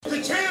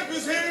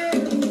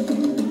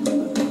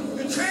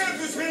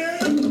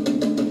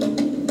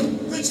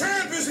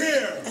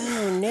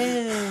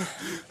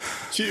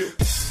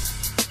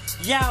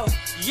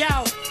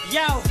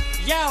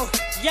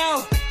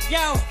Yo,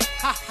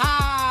 ha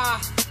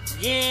ha,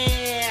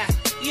 yeah.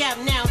 You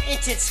have now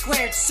entered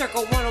Squared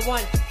Circle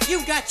 101.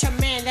 You got your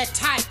man, that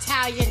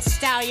Thai-Italian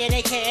stallion,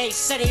 aka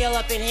Sonny Hill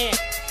up in here.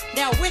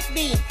 Now with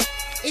me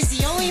is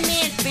the only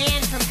man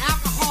banned from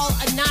Alcohol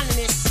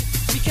Anonymous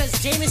because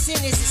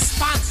Jameson is his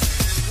sponsor.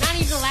 Not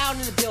even allowed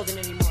in the building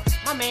anymore.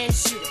 My man,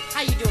 Shooter.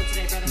 How you doing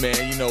today, brother?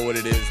 Man, you know what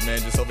it is, man.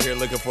 Just over here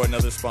looking for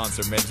another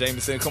sponsor, man.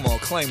 Jameson, come on,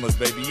 claim us,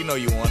 baby. You know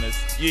you want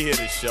us. You hear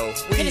the show.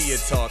 We hear you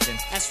talking.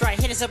 That's right.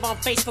 Hit us up on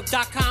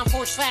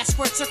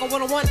Facebook.com/Squared Circle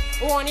 101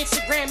 or on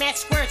Instagram at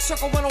Squared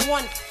Circle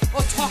 101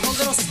 or talk a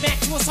little smack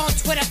to us on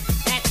Twitter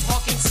at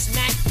Talking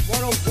Smack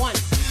 101.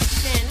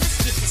 Man,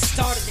 let's get this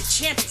started. The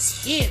champ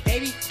is here,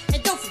 baby.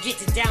 And don't forget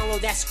to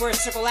download that Squared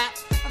Circle app,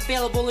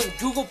 available in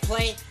Google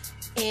Play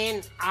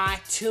and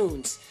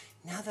iTunes.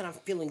 Now that I'm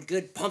feeling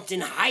good, pumped,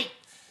 and hyped,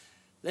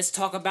 let's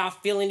talk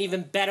about feeling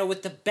even better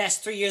with the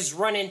best 3 years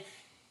running.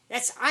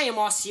 That's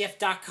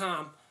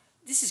IamRCF.com.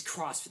 This is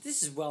CrossFit.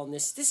 This is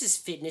wellness. This is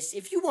fitness.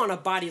 If you want a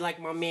body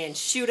like my man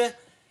Shooter,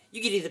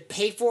 you can either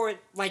pay for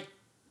it like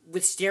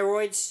with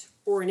steroids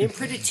or an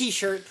imprinted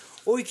t-shirt,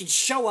 or you can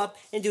show up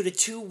and do the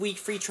 2-week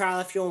free trial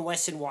if you're in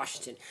Western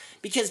Washington.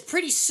 Because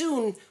pretty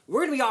soon,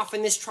 we're going to be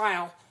offering this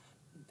trial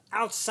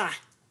outside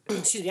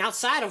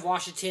of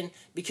Washington,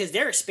 because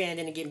they're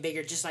expanding and getting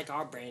bigger, just like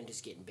our brand is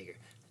getting bigger.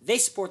 They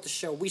support the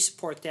show. We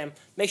support them.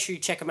 Make sure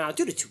you check them out.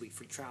 Do the 2-week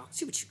free trial.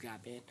 See what you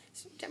got, man.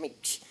 I mean,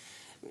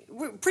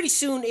 we're pretty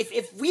soon,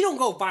 if we don't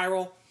go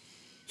viral,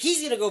 he's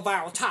going to go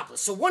viral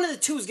topless. So one of the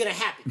two is going to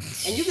happen.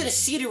 And you're going to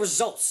see the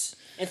results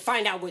and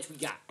find out what we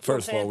got.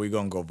 First of all, we're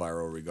going to go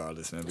viral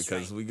regardless, man,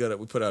 because we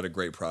put out a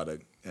great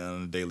product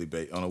on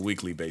a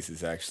weekly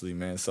basis, actually,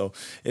 man. So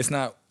it's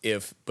not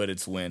if, but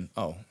it's when.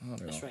 Oh, I don't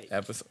know. That's right.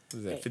 Episode,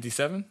 is that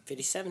 57?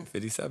 57.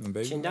 57,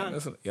 baby. Chin down.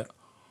 Yeah.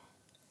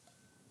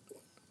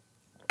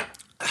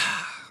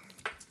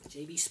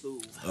 JB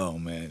Smooth. Oh,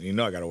 man. You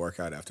know I got to work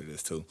out after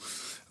this, too.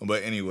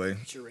 But anyway.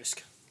 It's your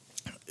risk.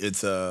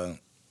 It's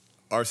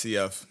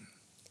RCF.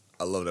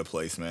 I love that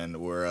place, man.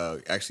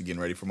 We're actually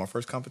getting ready for my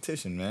first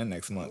competition, man,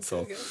 next month.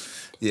 Okay,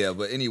 yeah,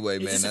 but anyway,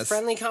 man. Is this a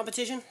friendly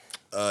competition?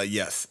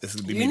 Yes. This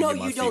would be You know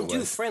you don't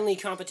do friendly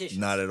competition.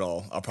 Not at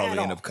all. I'll probably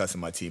end up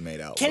cussing my teammate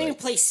out. Can't even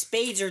play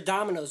spades or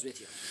dominoes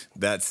with you.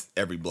 That's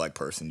every black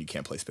person. You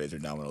can't play spades or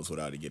dominoes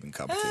without it getting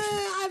competition.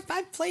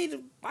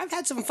 I've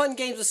had some fun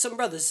games with some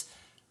brothers.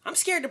 I'm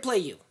scared to play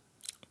you.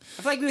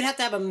 I feel like we would have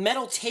to have a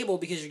metal table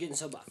because you're getting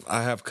so buff.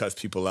 I have cussed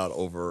people out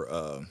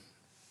over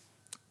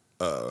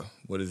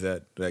what is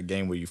that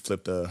game where you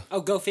flip the... Oh,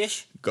 Go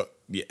Fish?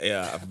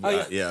 Yeah.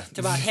 Yeah. It's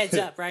about heads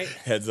up, right?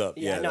 Heads up,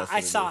 yeah. No,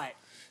 I saw it.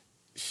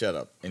 Shut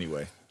up.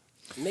 Anyway.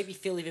 Make me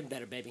feel even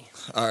better, baby.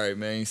 All right,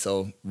 man.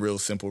 So, real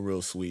simple,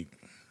 real sweet.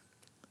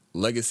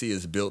 Legacy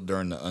is built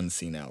during the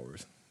unseen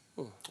hours.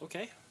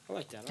 Okay. I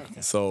like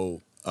that.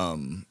 So,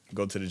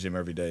 go to the gym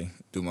every day,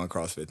 do my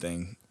CrossFit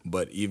thing.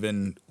 But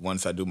even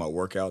once I do my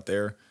workout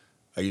there,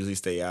 I usually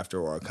stay after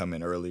or I come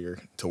in earlier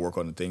to work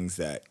on the things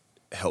that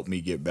help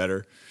me get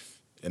better.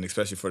 And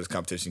especially for this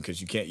competition,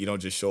 because you don't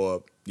just show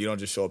up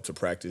to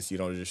practice. You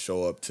don't just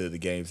show up to the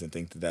games and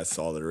think that that's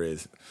all there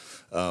is.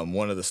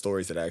 One of the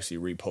stories that I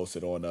actually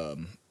reposted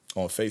on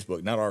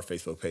Facebook, not our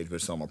Facebook page, but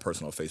it's on my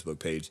personal Facebook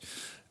page.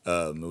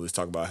 It was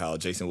talking about how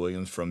Jason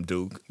Williams from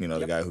Duke,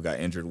 the guy who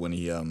got injured when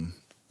he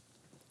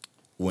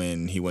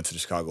went to the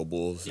Chicago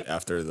Bulls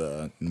after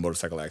the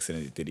motorcycle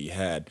accident that he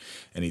had,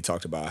 and he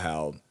talked about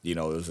how it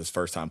was his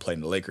first time playing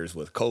the Lakers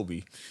with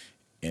Kobe.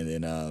 And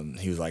then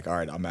he was like, all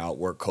right, I'm out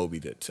work Kobe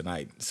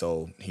tonight.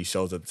 So he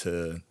shows up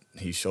to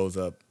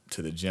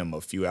the gym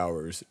a few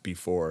hours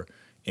before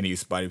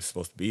anybody was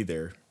supposed to be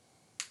there.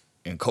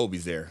 And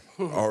Kobe's there,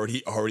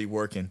 already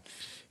working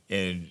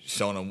and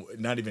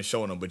not even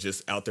showing him, but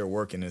just out there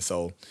working. And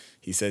so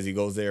he says he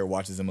goes there,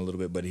 watches him a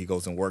little bit, but he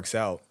goes and works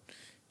out.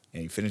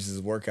 And he finishes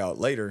his workout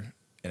later.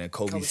 And then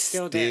Kobe's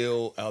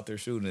still out there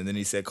shooting. And then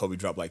he said Kobe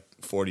dropped like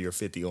 40 or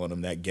 50 on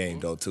him that game,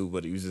 though, too.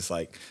 But he was just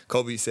like,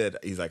 Kobe said,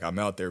 he's like, I'm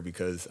out there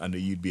because I knew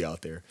you'd be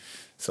out there.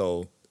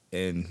 So,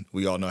 and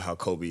we all know how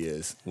Kobe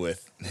is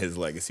with his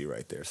legacy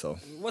right there. So,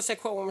 what's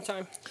that quote one more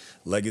time?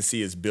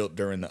 Legacy is built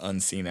during the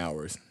unseen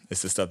hours.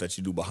 It's the stuff that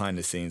you do behind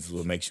the scenes is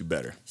what makes you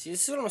better. See,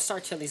 this is what I'm going to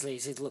start telling these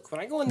ladies. Look, when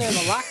I go in there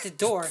and lock the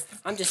door,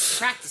 I'm just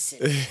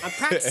practicing. I'm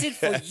practicing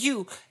for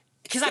you.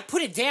 Because I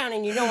put it down,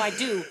 and you know I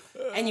do,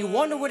 and you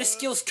wonder where the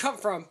skills come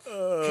from.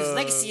 Because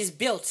legacy is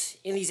built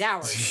in these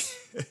hours.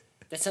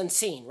 That's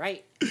unseen,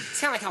 right? It's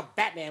kind of like how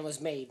Batman was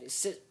made.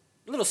 It's a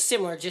little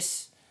similar,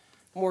 just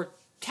more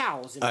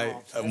towels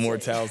involved. More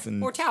towels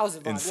involved.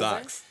 And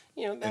socks.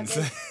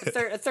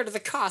 A third of the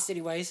cost,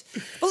 anyways.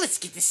 But let's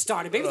get this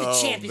started, baby. The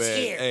champ is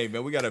here. Hey,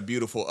 man, we got a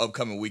beautiful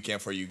upcoming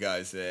weekend for you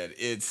guys, man.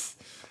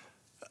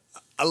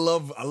 I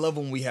love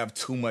when we have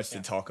too much to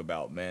talk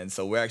about, man.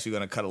 So we're actually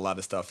going to cut a lot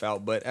of stuff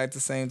out, but at the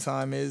same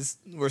time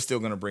we're still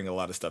going to bring a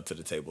lot of stuff to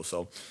the table.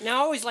 So now,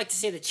 I always like to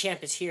say the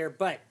champ is here,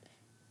 but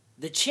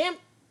the champ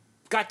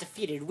got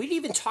defeated. We didn't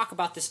even talk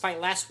about this fight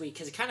last week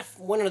because it kind of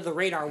went under the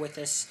radar with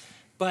us.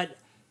 But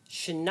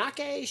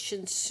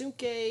Shinsuke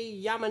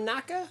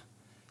Yamanaka,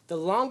 the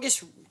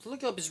longest.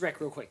 Look up his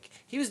record real quick.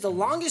 He was the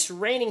longest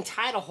reigning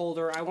title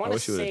holder. I I want to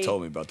wish you would say have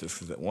told me about this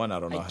because one, I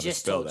don't know how to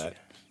spell that.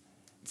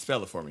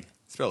 Spell it for me.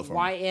 Spell it for me.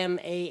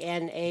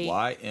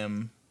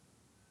 YMANA.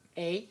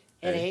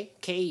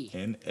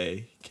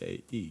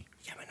 YMANAKE.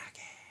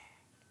 Yamanake.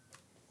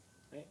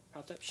 Right,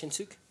 popped up.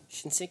 Shinsuke.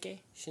 Shitsu.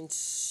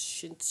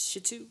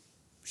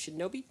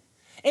 Shinobi.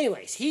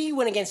 Anyways, he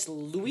went against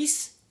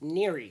Luis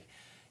Neri.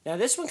 Now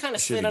this one kind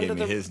of slid under the. Should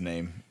have gave me his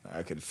name.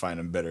 I could find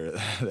him better.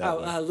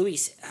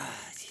 Luis.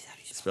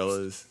 Spell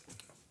his.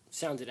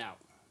 Sound it out.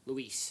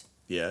 Luis.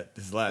 Yeah,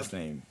 his last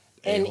name.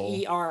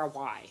 Nery.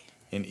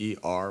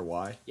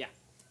 Nery. Yeah.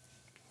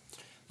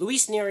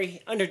 Luis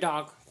Neri,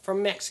 underdog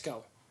from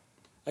Mexico,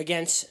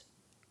 against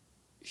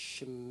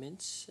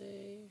Shimense.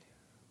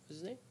 What's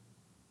his name?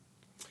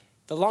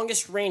 The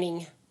longest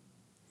reigning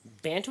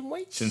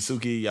bantamweight.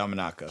 Shinsuke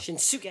Yamanaka.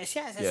 Shinsuke. Yeah,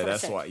 that's yeah, what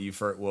that's I said. why you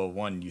first. Well,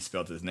 one, you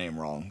spelled his name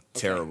wrong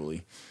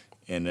terribly,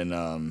 and then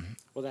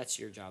Well, that's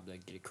your job to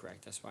get it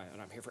correct. That's why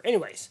I'm here for.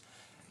 Anyways,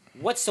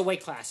 what's the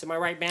weight class? Am I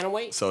right,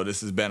 bantamweight? So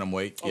this is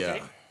bantamweight. Okay.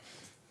 Yeah.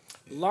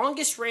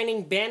 Longest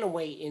reigning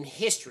bantamweight in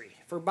history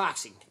for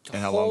boxing to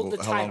And hold the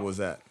title. how long was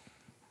that?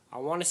 I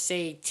want to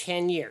say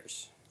 10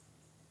 years.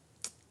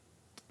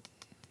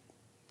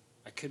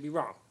 I could be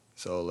wrong.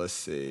 So let's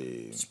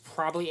see. It's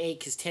probably 8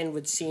 because 10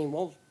 would seem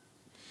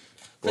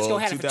Let's go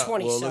ahead for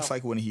 20. Well, it looks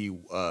like when he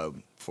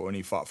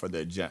fought for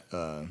the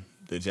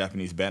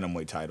Japanese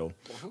bantamweight title,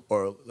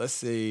 or let's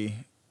see,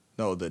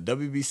 no, the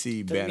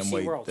WBC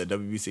bantamweight, World. the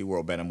WBC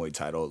World bantamweight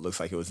title. It looks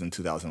like it was in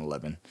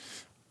 2011.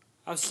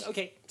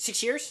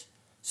 6 years.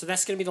 So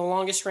that's going to be the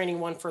longest reigning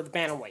one for the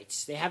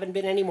bantamweights. They haven't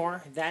been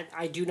anymore. That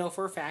I do know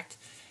for a fact.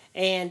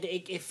 And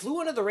it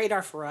flew under the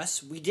radar for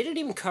us. We didn't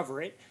even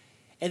cover it.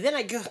 And then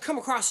I come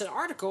across an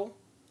article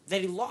that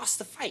he lost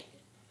the fight.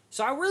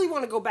 So I really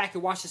want to go back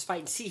and watch this fight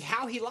and see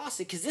how he lost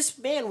it. Because this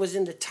man was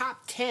in the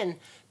top 10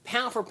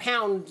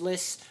 pound-for-pound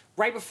list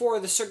right before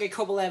the Sergey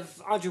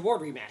Kovalev-Andre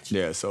Ward rematch.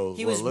 Yeah, so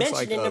he was it looks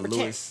mentioned like in number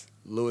 10.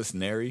 Louis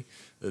Neri,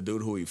 the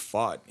dude who he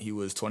fought, he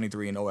was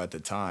 23-0 at the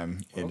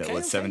time. And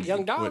Okay, 17,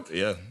 young dog.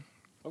 Yeah.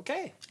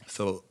 Okay.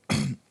 So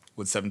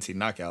with 17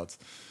 knockouts.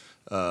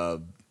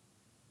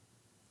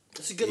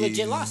 That's a good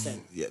legit loss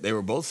then. Yeah, they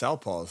were both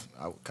southpaws.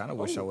 I kind of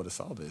wish I would have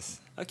saw this.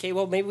 Okay,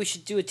 well, maybe we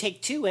should do a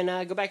take 2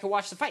 and go back and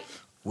watch the fight.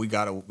 We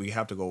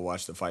have to go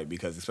watch the fight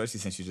because, especially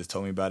since you just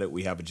told me about it,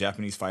 we have a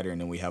Japanese fighter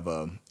and then we have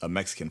a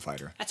Mexican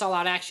fighter. That's all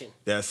out action.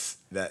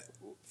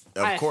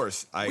 Of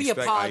course. We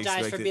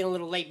apologize for being a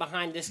little late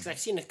behind this because I've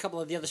seen a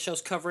couple of the other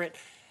shows cover it.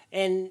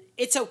 And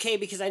it's okay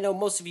because I know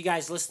most of you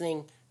guys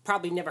listening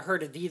probably never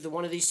heard of either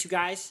one of these two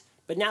guys.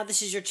 But now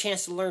this is your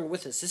chance to learn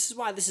with us. This is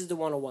why this is the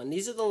 101.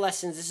 These are the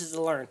lessons. This is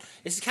the learn.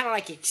 This is kind of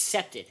like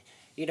accepted,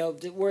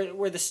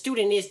 where the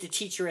student is the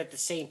teacher at the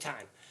same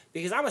time.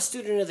 Because I'm a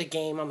student of the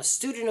game. I'm a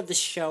student of the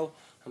show.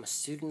 I'm a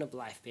student of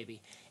life, baby.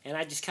 And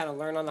I just kind of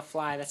learn on the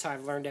fly. That's how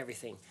I've learned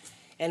everything.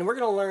 And we're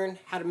going to learn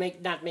how to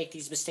not make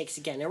these mistakes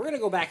again. And we're going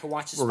to go back and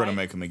watch this fight. We're going to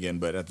make them again,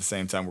 but at the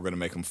same time, we're going to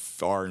make them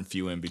far and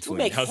few in between.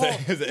 We're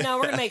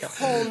going to make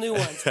whole new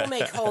ones. We'll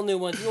make whole new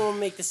ones. We won't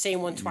make the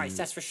same one twice,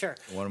 that's for sure.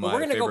 One of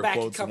my favorite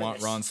quotes,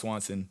 Ron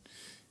Swanson,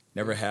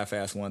 never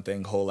half-ass one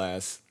thing,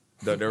 whole-ass.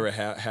 Never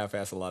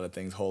half-ass a lot of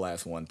things,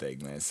 whole-ass one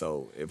thing, man.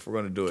 So if we're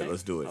going to do it,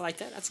 let's do it. I like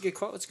that. That's a good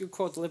quote. That's a good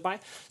quote to live by.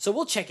 So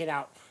we'll check it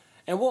out.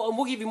 And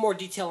we'll give you more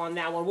detail on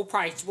that one. We'll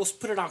put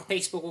it on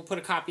Facebook. We'll put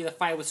a copy of the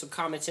fight with some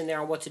comments in there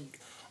on what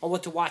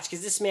to watch,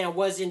 because this man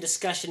was in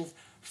discussion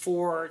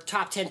for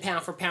top 10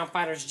 pound-for-pound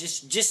fighters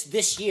just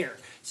this year.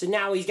 So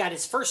now he's got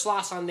his first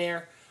loss on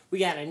there. We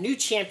got a new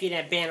champion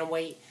at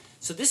bantamweight.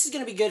 So this is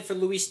going to be good for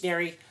Luis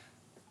Neri.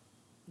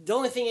 The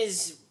only thing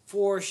is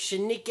for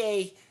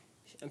Shinsuke...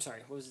 I'm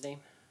sorry, what was his name?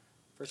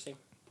 First name?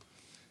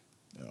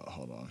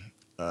 Hold on.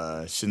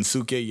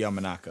 Shinsuke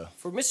Yamanaka.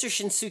 For Mr.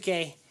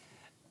 Shinsuke,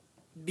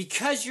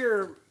 because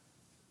you're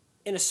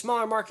in a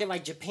smaller market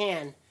like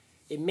Japan...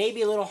 it may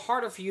be a little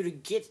harder for you to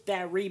get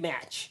that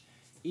rematch,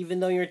 even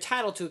though you're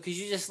entitled to it, because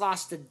you just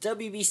lost the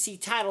WBC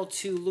title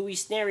to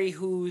Luis Neri,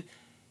 who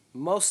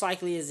most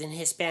likely is an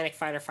Hispanic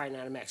fighter fighting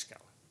out of Mexico.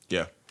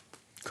 Yeah,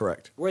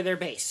 correct. Where they're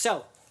based.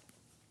 So,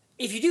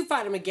 if you do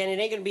fight him again, it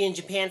ain't going to be in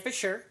Japan for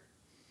sure.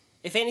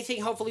 If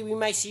anything, hopefully we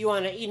might see you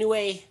on an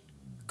Inoue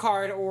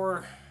card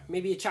or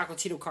maybe a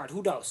Chocolatito card.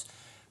 Who knows?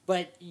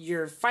 But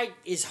your fight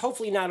is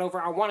hopefully not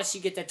over. I want to see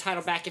you get that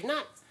title back. If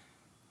not,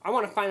 I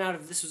want to find out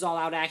if this was all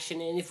out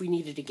action and if we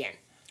need it again.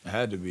 It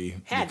had to be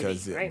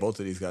because both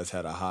of these guys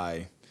had a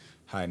high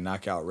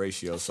knockout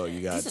ratio. So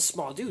you got these are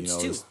small dudes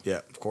too. Yeah,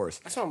 of course.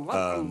 That's what I'm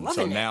loving.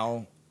 So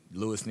now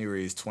Luis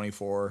Neri is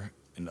 24-0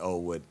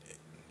 with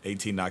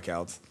 18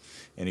 knockouts,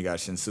 and you got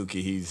Shinsuke.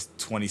 He's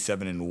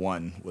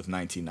 27-1 with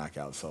 19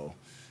 knockouts. So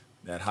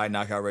that high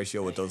knockout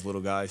ratio with those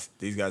little guys,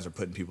 these guys are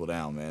putting people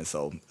down, man.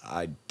 So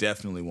I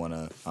definitely want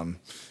to. I'm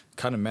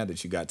kind of mad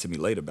that you got to me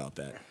late about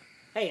that.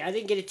 Hey, I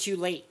didn't get it too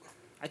late.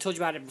 I told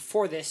you about it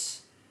before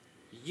this.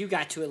 You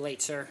got to it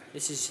late, sir.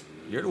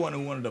 You're the one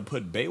who wanted to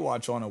put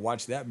Baywatch on and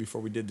watch that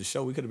before we did the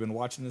show. We could have been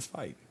watching this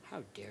fight.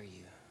 How dare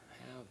you?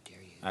 How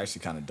dare you? I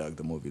actually kind of dug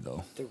the movie,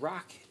 though. The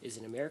Rock is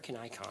an American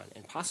icon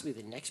and possibly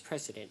the next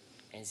president,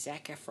 and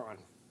Zac Efron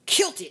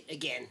killed it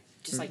again,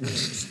 just like the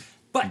others.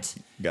 But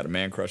You got a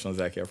man crush on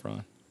Zac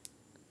Efron?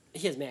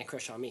 he has a man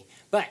crush on me.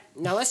 But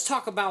now let's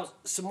talk about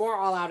some more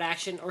all-out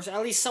action, or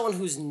at least someone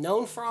who's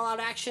known for all-out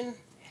action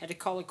had to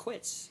call it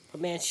quits. A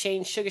man,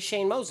 Sugar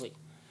Shane Mosley.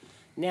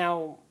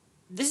 Now,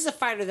 this is a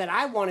fighter that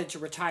I wanted to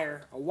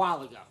retire a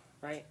while ago,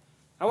 right?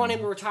 I want him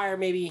to retire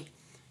maybe...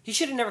 He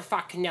should have never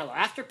fought Canelo.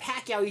 After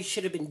Pacquiao, he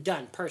should have been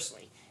done,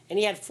 personally. And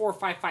he had 4 or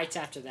 5 fights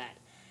after that.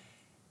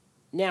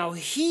 Now,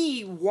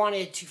 he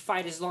wanted to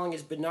fight as long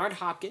as Bernard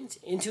Hopkins,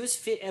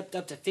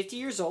 up to 50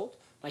 years old,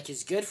 like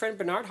his good friend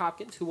Bernard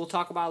Hopkins, who we'll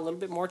talk about a little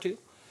bit more too.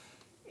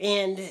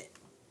 And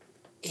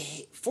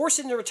forced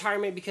him to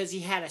retirement because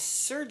he had a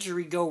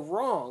surgery go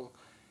wrong.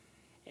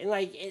 And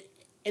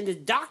and the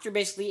doctor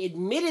basically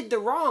admitted the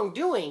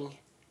wrongdoing.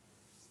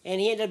 And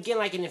he ended up getting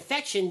like an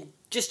infection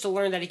just to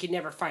learn that he could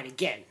never fight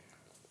again.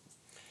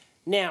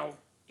 Now,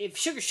 if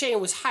Sugar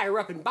Shane was higher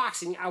up in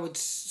boxing, I would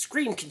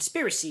scream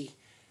conspiracy.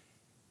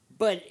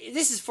 But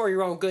this is for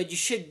your own good. You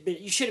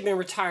should have been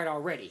retired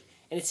already.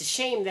 And it's a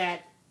shame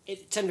that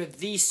it's under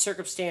these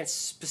circumstances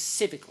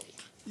specifically.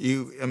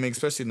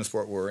 Especially in the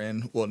sport we're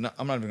in. Well,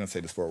 I'm not even going to say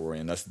the sport we're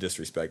in. That's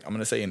disrespect. I'm going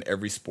to say in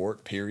every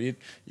sport, period,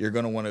 you're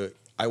going to want to...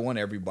 I want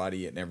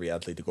everybody and every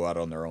athlete to go out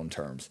on their own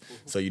terms. Mm-hmm.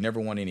 So you never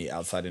want any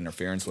outside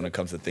interference when it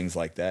comes to things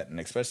like that. And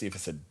especially if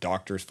it's a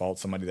doctor's fault,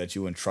 somebody that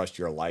you entrust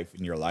your life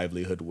and your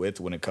livelihood with,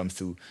 when it comes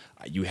to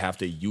you have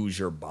to use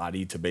your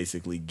body to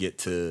basically get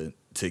to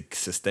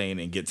sustain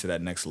and get to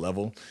that next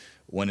level.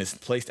 When it's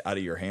placed out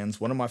of your hands,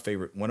 one of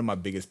my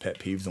biggest pet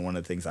peeves and one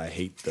of the things I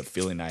hate, the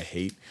feeling I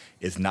hate,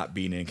 is not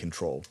being in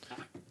control.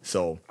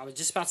 So I was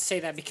just about to say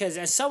that because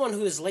as someone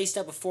who has laced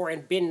up before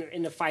and been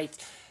in the fight,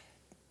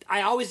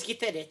 I always get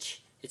that itch.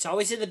 It's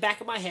always in the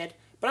back of my head,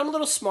 but I'm a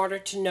little smarter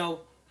to know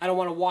I don't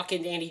want to walk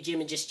into any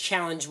gym and just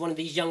challenge one of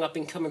these young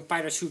up-and-coming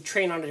fighters who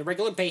train on a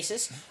regular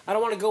basis. I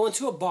don't want to go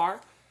into a bar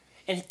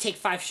and take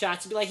 5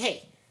 shots and be like,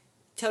 hey,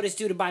 tell this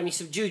dude to buy me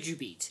some juju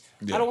beads.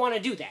 Yeah. I don't want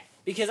to do that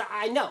because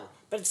I know.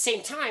 But at the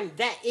same time,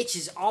 that itch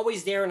is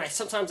always there, and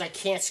sometimes I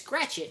can't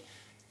scratch it.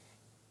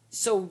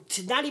 So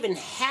to not even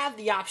have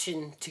the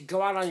option to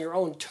go out on your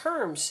own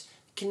terms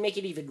can make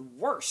it even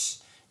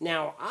worse.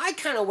 Now, I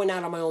kind of went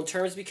out on my own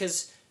terms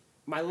because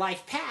my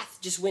life path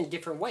just went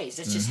different ways.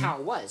 That's just how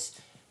it was.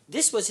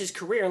 This was his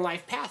career and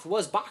life path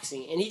was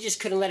boxing, and he just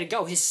couldn't let it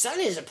go. His son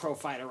is a pro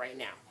fighter right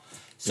now.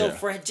 So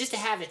for just to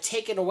have it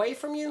taken away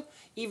from you,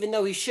 even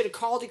though he should have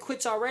called it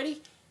quits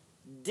already,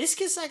 this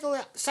can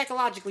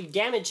psychologically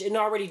damage an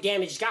already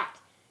damaged guy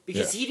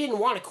because he didn't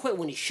want to quit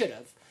when he should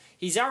have.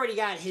 He's already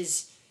got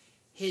his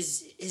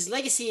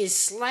legacy is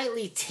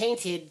slightly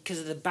tainted because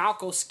of the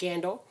Balco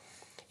scandal,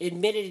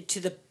 admitted to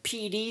the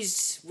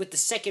PEDs with the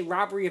second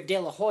robbery of De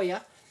La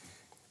Hoya.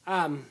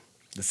 The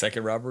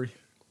second robbery?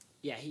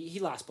 Yeah, he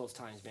lost both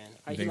times, man.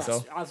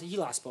 He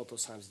lost both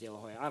those times, De La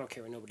Hoya. I don't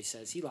care what nobody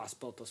says. He lost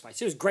both those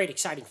fights. It was great,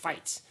 exciting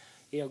fights.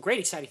 Great,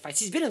 exciting fights.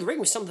 He's been in the ring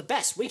with some of the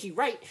best. Winky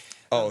Wright,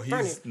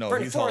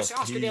 Bernie Forrest,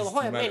 Oscar De La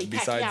Hoya, Manny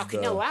Pacquiao,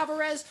 Canelo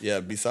Alvarez. Yeah,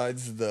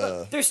 besides the...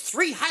 Look, there's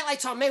 3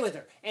 highlights on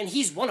Mayweather, and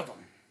he's one of them.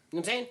 You know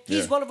what I'm saying?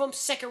 He's one of them,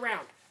 second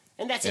round.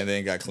 And that's it. And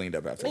then got cleaned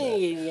up after that.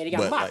 Yeah, he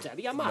got mopped up.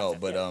 He got mopped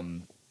up. But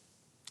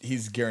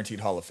he's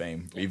guaranteed Hall of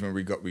Fame, even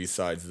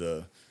besides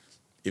the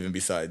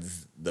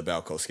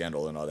Balco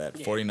scandal and all that.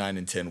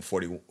 49-10,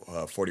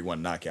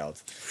 41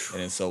 knockouts.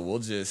 And so we'll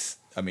just...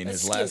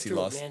 his last he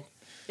lost... Man.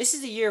 This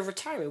is the year of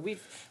retirement.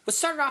 What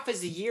started off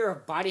as the year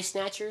of body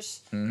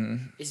snatchers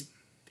it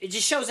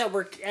just shows that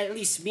we're, at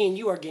least me and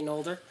you, are getting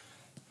older,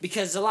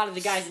 because a lot of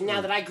the guys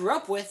now that I grew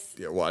up with,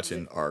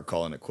 are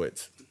calling it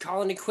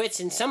quits.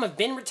 And some have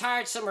been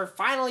retired, some are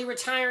finally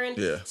retiring,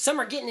 some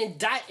are getting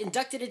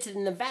inducted into the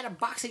Nevada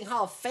Boxing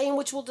Hall of Fame,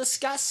 which we'll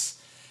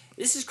discuss.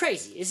 This is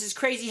crazy. This is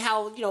crazy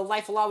how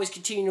life will always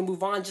continue to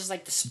move on, just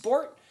like the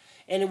sport,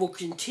 and it will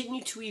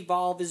continue to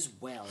evolve as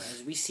well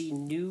as we see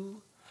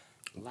new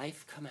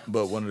life come out.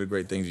 But one of the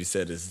great things you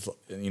said is,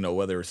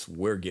 whether it's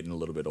we're getting a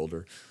little bit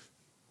older,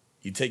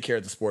 you take care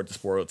of the sport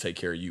will take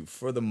care of you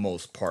for the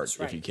most part,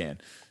 if you can.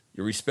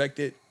 You respect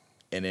it,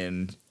 and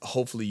then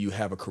hopefully you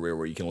have a career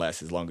where you can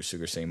last as long as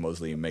Sugar Shane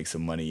Mosley and make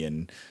some money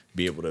and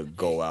be able to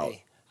go out.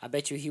 Hey, I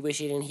bet you he wish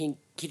he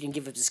didn't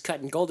give up his cut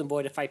in Golden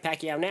Boy to fight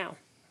Pacquiao now.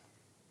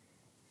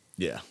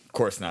 Yeah, of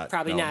course not.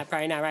 Probably not,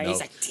 right? No. He's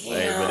like,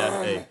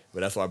 damn.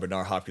 But that's why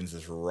Bernard Hopkins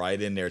is right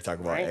in there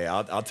talking about, hey,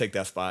 I'll take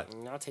that spot.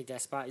 I'll take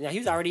that spot. Now, he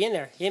was already in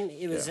there.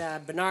 It was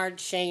Bernard,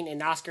 Shane,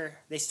 and Oscar.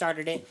 They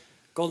started it.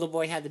 Golden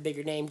Boy had the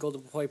bigger name.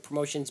 Golden Boy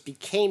Promotions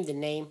became the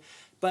name.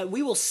 But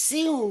we will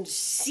soon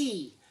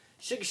see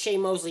Sugar Shane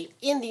Mosley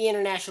in the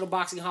International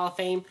Boxing Hall of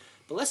Fame.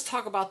 But let's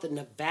talk about the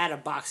Nevada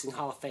Boxing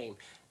Hall of Fame.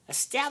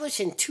 Established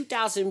in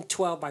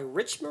 2012 by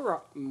Rich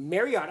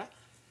Mariota.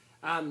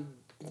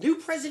 New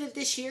president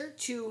this year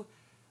to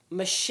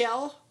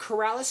Michelle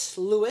Corrales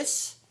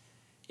Lewis.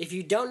 If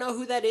you don't know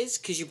who that is,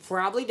 because you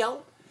probably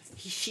don't,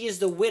 she is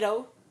the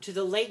widow to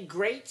the late,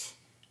 great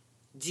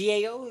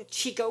Diego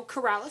Chico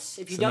Corrales.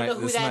 If you don't know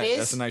who that is.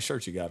 That's a nice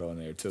shirt you got on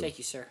there, too. Thank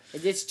you, sir.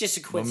 It's just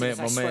a coincidence,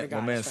 I swear to God.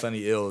 My man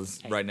Sonny Ill is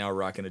right now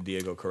rocking a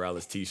Diego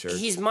Corrales t-shirt.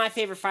 He's my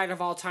favorite fighter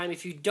of all time.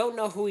 If you don't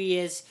know who he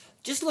is,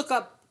 just look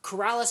up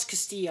Corrales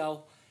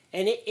Castillo,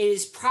 and it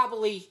is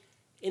probably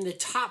in the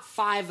top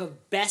 5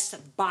 of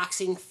best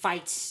boxing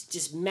fights,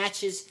 just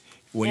matches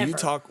When ever.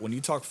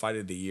 you talk fight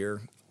of the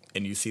year,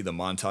 and you see the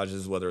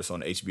montages, whether it's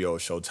on HBO,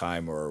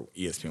 Showtime, or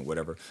ESPN,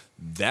 whatever,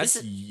 that's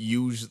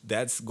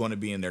going to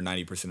be in there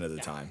 90% of the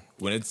time.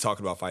 When it's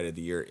talking about fight of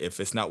the year,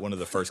 if it's not one of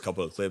the first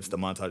couple of clips, the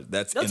montage,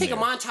 that's They'll in take there.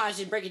 a montage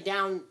and break it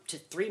down to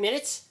 3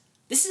 minutes.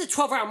 This is a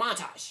 12-round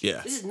montage.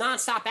 Yeah. This is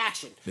nonstop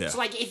action. Yeah. So,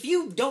 like, if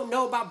you don't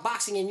know about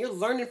boxing and you're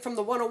learning from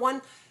the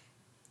 101,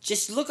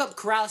 just look up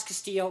Corrales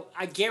Castillo.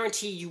 I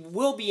guarantee you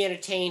will be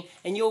entertained,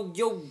 and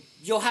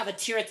you'll have a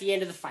tear at the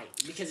end of the fight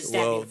because it's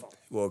that beautiful.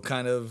 Well,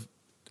 kind of.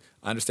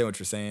 I understand what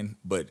you're saying,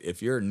 but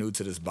if you're new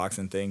to this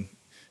boxing thing,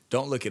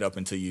 don't look it up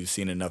until you've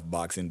seen enough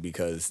boxing,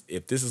 because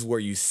if this is where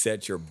you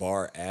set your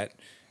bar at,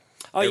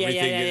 Oh, everything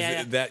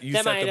yeah.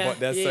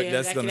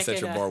 that's going to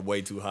set your bar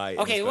way too high.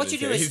 Okay, what you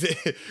do is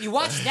you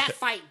watch that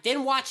fight,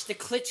 then watch the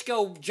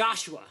Klitschko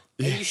Joshua,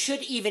 and you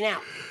should even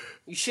out.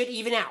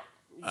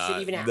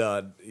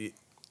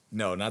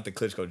 No, not the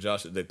Klitschko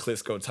Joshua, the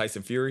Klitschko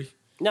Tyson Fury.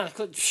 No, that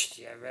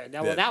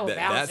will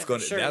balance it for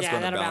sure. That's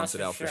going to that'll balance it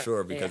out for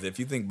sure, because if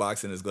you think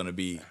boxing is going to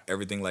be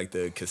everything like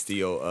the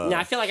Castillo, no,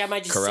 I feel like I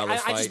might just I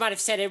just fight. might have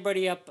set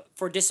everybody up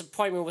for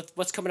disappointment with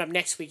what's coming up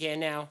next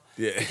weekend now.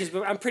 Yeah. Because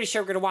I'm pretty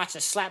sure we're going to watch a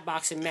slap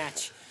boxing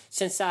match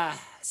since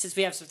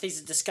we have some things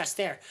to discuss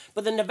there.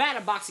 But the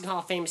Nevada Boxing Hall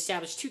of Fame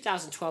established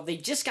 2012. They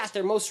just got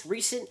their most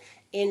recent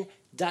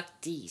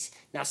inductees.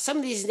 Now, some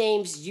of these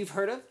names you've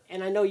heard of,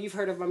 and I know you've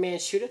heard of my man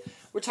Shooter.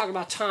 We're talking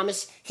about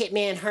Thomas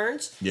Hitman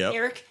Hearns,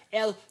 Eric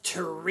El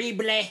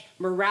Terrible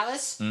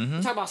Morales.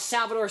 We're talking about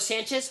Salvador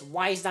Sanchez.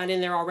 Why he's not in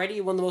there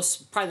already? One of the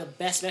most, probably the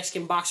best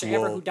Mexican boxer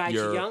ever who died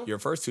too young. Your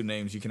first two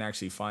names you can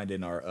actually find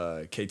in our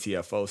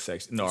KTFO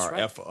section. No,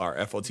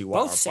 our FOTY.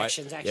 Both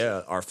sections, actually.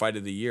 Yeah, our fight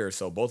of the year.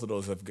 So both of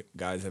those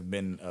guys have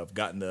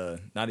gotten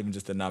the, not even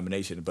just the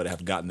nomination, but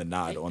have gotten the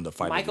nod on the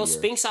fight of the year. Michael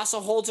Spinks also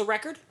holds a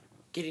record,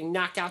 getting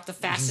knocked out the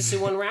fastest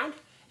in one round.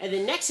 And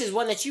the next is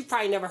one that you've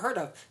probably never heard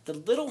of, the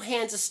Little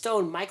Hands of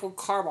Stone, Michael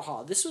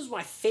Carbajal. This was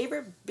my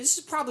favorite. This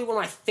is probably one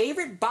of my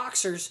favorite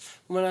boxers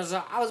when I was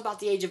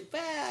about the age of,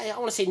 I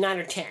want to say 9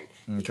 or 10.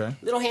 Okay.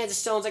 Little Hands of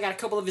Stones. I got a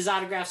couple of his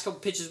autographs, a couple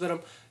pictures with him.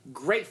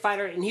 Great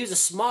fighter, and he was a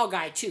small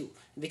guy too.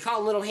 They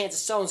call him Little Hands of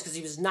Stones because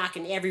he was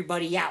knocking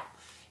everybody out,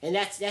 and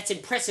that's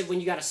impressive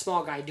when you got a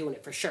small guy doing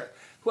it for sure.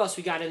 Who else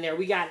we got in there?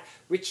 We got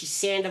Richie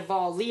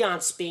Sandoval,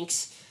 Leon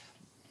Spinks.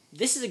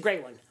 This is a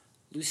great one.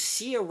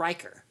 Lucia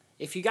Riker.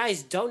 If you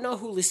guys don't know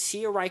who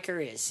Lucia Riker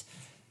is,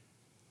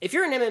 if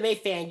you're an MMA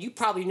fan, you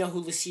probably know who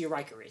Lucia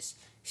Riker is.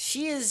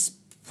 She is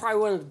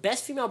probably one of the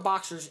best female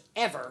boxers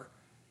ever,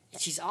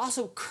 and she's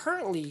also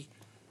currently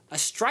a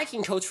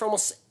striking coach for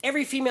almost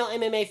every female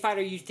MMA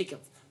fighter you think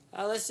of.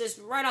 Let's just,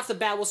 right off the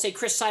bat, we'll say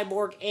Chris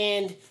Cyborg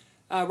and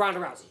Ronda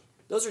Rousey.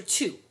 Those are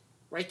two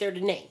right there to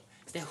name.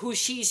 Who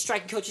she's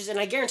striking coaches, and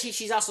I guarantee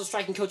she's also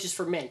striking coaches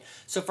for men.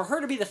 So for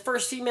her to be the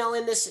first female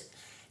in this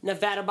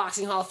Nevada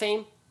Boxing Hall of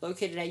Fame,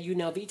 located at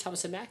UNLV,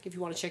 Thomas and Mack, if you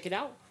want to check it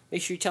out.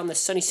 Make sure you tell them that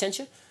Sonny sent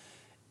you,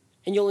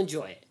 and you'll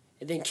enjoy it.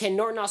 And then Ken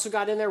Norton also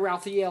got in there,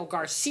 Rafael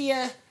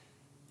Garcia.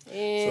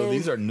 And so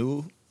these are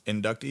new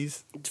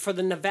inductees? For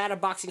the Nevada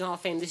Boxing Hall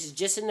of Fame. This is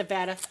just in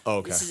Nevada. Oh,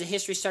 okay. This is a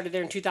history started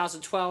there in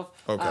 2012.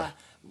 Okay.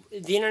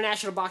 The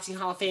International Boxing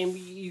Hall of Fame,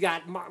 you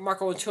got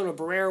Marco Antonio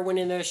Barrera went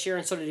in there this year,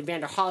 and so did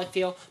Evander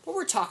Holyfield. But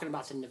we're talking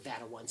about the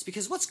Nevada ones,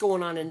 because what's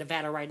going on in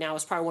Nevada right now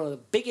is probably one of the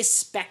biggest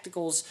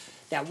spectacles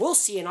that we'll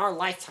see in our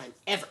lifetime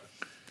ever.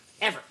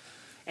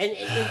 And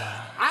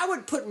I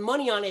would put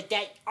money on it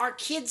that our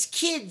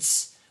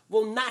kids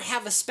will not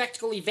have a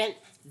spectacle event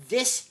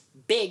this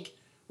big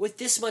with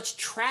this much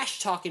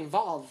trash talk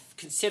involved,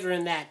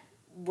 considering that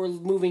we're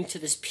moving to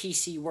this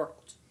PC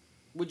world.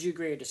 Would you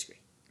agree or disagree?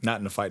 Not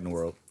in the fighting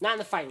world. Not in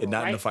the fighting world,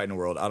 Not right? in the fighting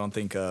world. I don't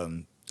think...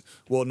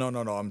 well, no.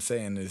 I'm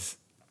saying is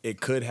it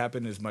could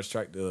happen as much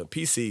track. The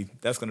PC,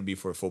 that's going to be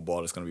for football.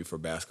 That's going to be for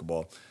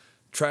basketball.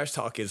 Trash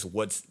talk is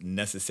what's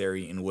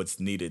necessary and what's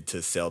needed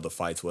to sell the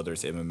fights, whether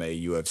it's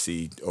MMA,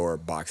 UFC, or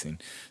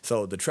boxing.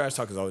 So the trash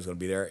talk is always going to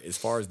be there. As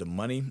far as the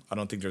money, I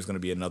don't think there's going to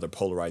be another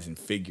polarizing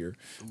figure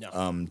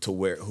to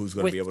where who's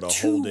going to be able to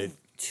hold it.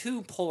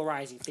 Two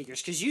polarizing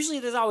figures, because usually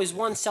there's always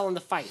one selling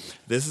the fight.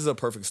 This is a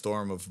perfect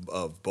storm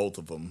of both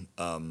of them.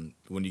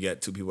 When you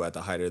get two people at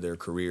the height of their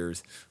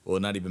careers, well,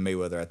 not even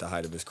Mayweather at the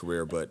height of his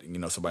career, but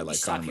somebody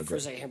like Conor McGregor. For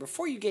a second here.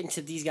 Before you get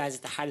into these guys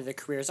at the height of their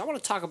careers, I want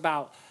to talk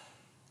about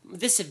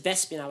this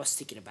investment I was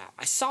thinking about.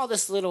 I saw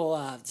this little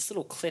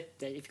clip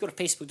that if you go to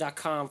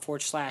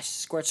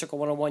facebook.com/Squared Circle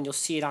 101, you'll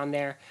see it on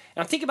there.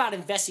 And I'm thinking about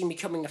investing in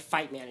becoming a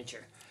fight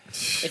manager.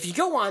 If you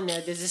go on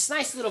there, there's this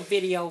nice little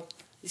video.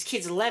 This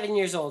kid's 11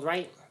 years old,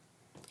 right?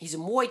 He's a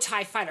Muay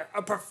Thai fighter,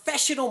 a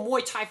professional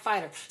Muay Thai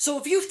fighter. So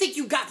if you think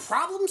you got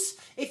problems,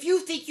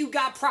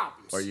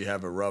 or you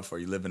have a rough, or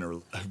you live in a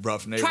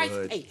rough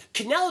neighborhood. Hey,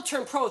 Canelo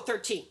turned pro at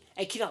 13.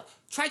 Hey,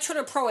 try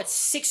turning pro at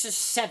 6 or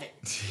 7.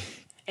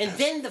 And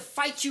then the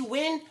fight you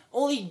win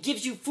only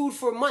gives you food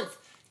for a month.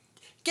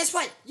 Guess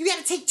what? You got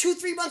to take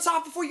 2-3 months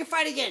off before you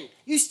fight again.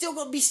 You still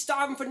going to be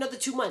starving for another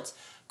 2 months.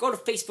 Go to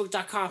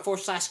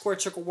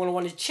facebook.com/Squared Circle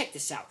 101 and check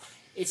this out.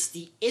 It's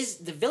the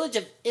village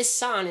of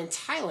Isan in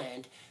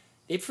Thailand.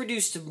 They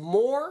produced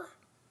more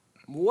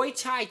Muay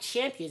Thai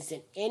champions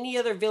than any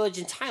other village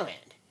in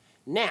Thailand.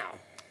 Now,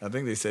 I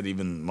think they said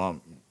even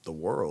the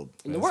world.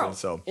 In the world.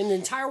 So in the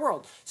entire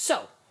world.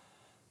 So,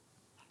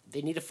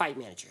 they need a fight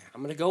manager.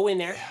 I'm going to go in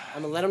there.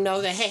 I'm going to let them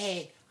know that,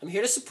 hey, I'm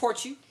here to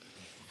support you.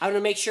 I'm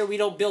going to make sure we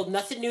don't build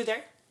nothing new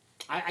there.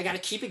 I got to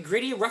keep it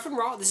gritty and rough and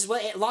raw. This is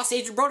what lost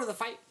Adrian Broner the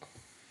fight.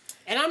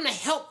 And I'm going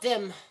to help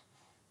them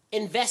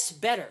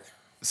invest better.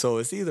 So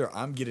it's either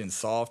I'm getting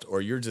soft or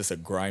you're just a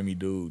grimy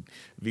dude.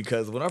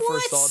 Because when I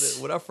first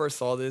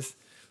saw this,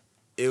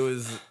 it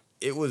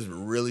was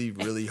really,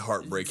 really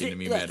heartbreaking to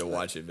me, man, to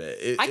watch it, man.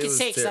 I can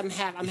say because I'm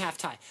half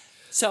Thai.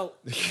 So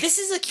this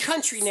is a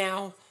country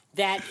now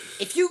that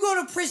if you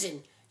go to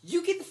prison,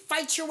 you can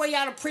fight your way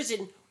out of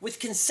prison with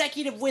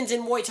consecutive wins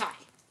in Muay Thai.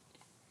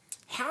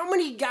 How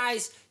many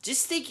guys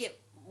just think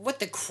what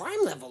the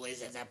crime level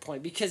is at that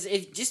point? Because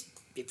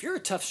if you're a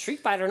tough street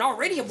fighter and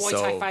already a Muay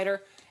Thai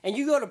fighter and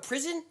you go to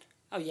prison,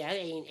 oh yeah,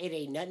 it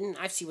ain't nothing.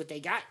 I see what they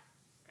got.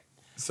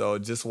 So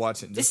just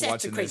watching this,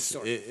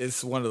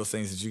 it's one of those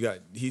things that you got.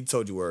 He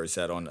told you where it's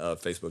at on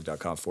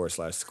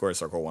facebook.com/Squared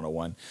Circle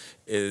 101.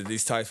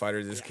 These Thai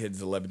fighters, this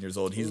kid's 11 years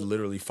old. He's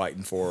literally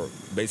fighting for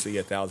basically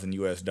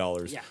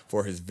 $1,000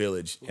 for his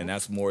village, and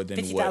that's more than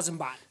 50,000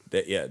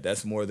 baht.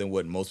 That's more than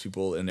what most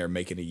people in there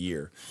making a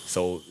year.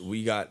 So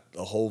we got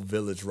a whole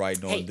village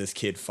riding on this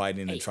kid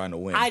fighting and trying to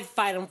win. I'd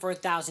fight him for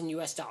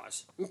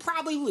 $1,000 and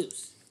probably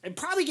lose. And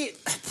probably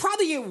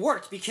get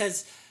worked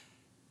because.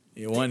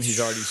 One, he's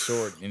already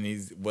short, and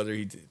whether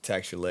he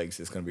attacks your legs,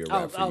 it's gonna be a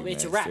wrap.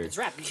 It's a wrap. It's a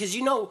wrap because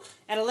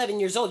at 11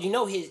 years old,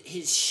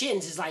 his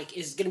shins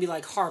is gonna be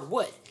like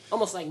hardwood,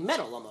 almost like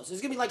metal. Almost, it's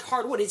gonna be like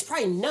hardwood. It's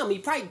probably numb. He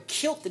probably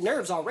killed the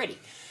nerves already,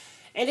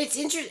 and it's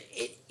interesting.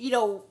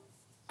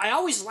 I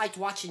always liked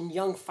watching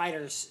young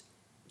fighters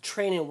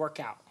train and work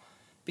out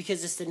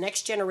because it's the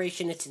next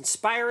generation. It's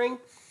inspiring,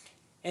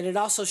 and it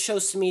also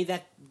shows to me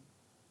that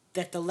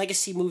the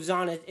legacy moves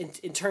on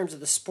in terms of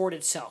the sport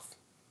itself.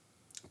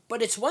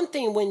 But it's one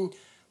thing when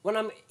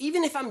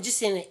even if I'm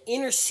just in an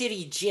inner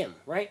city gym,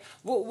 right?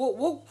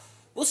 We'll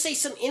say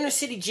some inner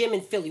city gym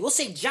in Philly. We'll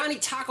say Johnny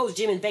Taco's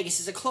gym in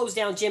Vegas is a closed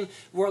down gym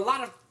where a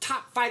lot of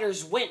top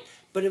fighters went,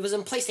 but it was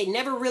in place they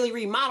never really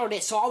remodeled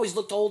it, so it always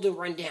looked old and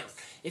run down.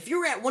 If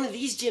you're at one of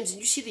these gyms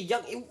and you see the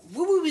young,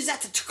 we was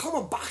at the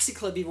Tacoma Boxing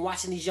Club even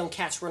watching these young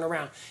cats run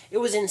around. It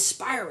was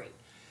inspiring,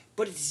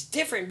 but it's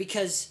different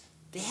because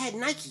they had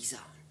Nikes on.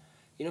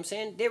 You know what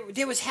I'm saying?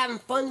 They was having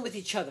fun with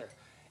each other.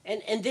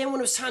 And then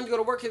when it was time to go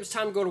to work, it was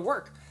time to go to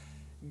work.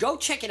 Go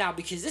check it out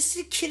because this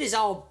kid is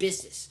all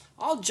business.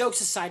 All jokes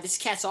aside, this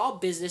cat's all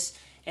business.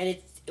 And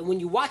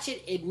when you watch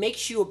it, it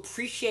makes you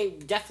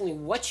appreciate definitely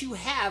what you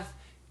have.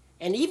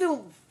 And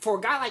even for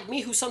a guy like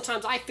me who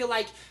sometimes I feel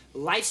like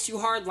life's too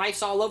hard,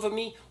 life's all over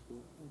me,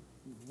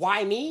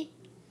 why me?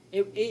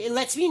 It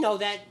lets me know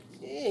that,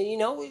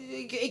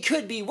 it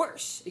could be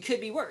worse. It could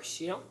be worse,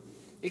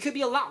 It could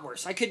be a lot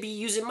worse. I could be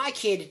using my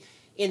kid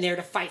in there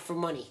to fight for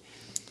money.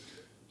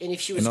 And if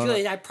she was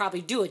good, I'd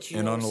probably do it.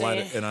 You know what I'm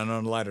saying? And on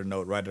a lighter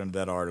note, right under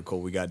that article,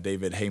 we got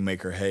David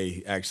Haymaker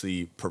Hay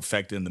actually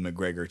perfecting the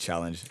McGregor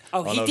challenge.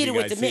 Oh, he did it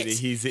with the mitts.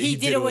 He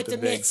did it with the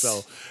mitts.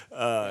 So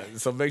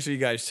make sure you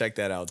guys check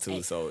that out too.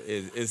 Hey, so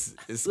it's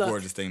a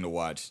gorgeous thing to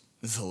watch.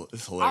 It's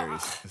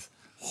hilarious.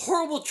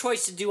 Horrible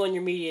choice to do on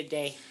your media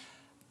day.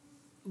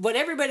 What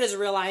everybody doesn't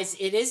realize,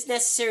 it is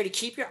necessary to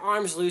keep your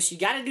arms loose. You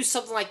got to do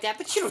something like that,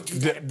 but you don't do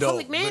that in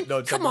public, man.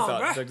 Come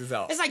on, bro. Check this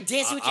out. It's like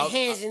dancing with your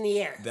hands in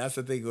the air. That's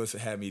the thing that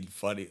had me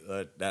funny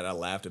that I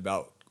laughed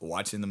about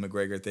watching the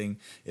McGregor thing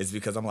is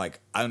because I'm like,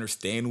 I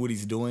understand what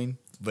he's doing,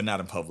 but not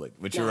in public.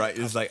 But you're right.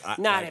 It's like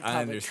not in public.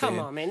 I understand.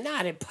 Come on, man.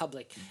 Not in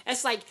public.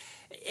 It's like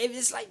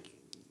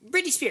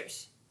Britney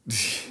Spears.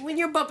 When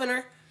you're bumping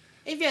her.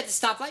 If you're at the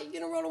stoplight, you're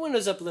going to roll the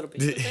windows up a little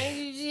bit.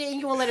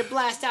 You won't let it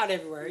blast out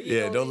everywhere.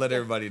 Don't let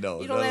everybody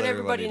know. You don't let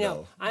everybody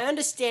know. I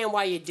understand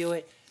why you do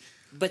it,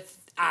 but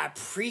I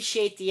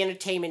appreciate the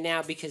entertainment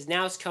now because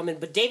now it's coming.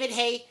 But David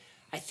Hay,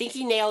 I think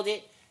he nailed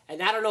it,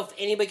 and I don't know if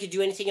anybody could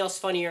do anything else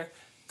funnier.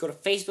 Go to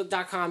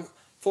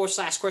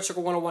facebook.com/Squared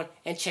Circle 101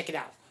 and check it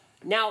out.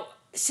 Now,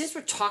 since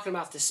we're talking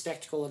about the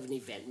spectacle of an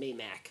event,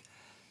 Maymac,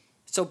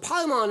 so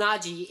Paulie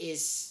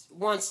Malignaggi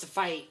wants to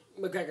fight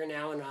McGregor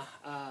now in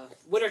a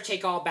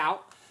winner-take-all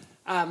bout.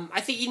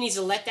 I think he needs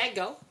to let that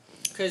go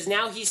because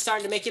now he's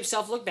starting to make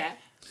himself look bad.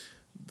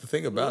 The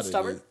thing about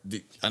it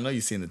is, I know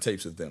you've seen the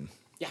tapes with them.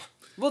 Yeah.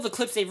 Well, the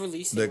clips they've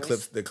released. The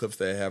clips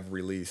they have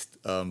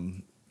released.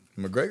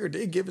 McGregor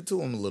did give it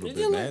to him a little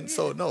bit, man.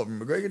 So, no,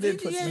 McGregor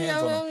did put some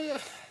hands on him.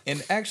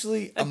 And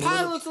actually, And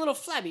Pollard looked a little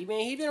flabby,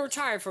 man. He's been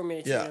retired for a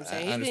minute. Yeah, you know what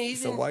I'm saying?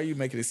 so why are you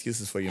making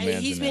excuses for your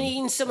man? He's been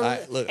eating some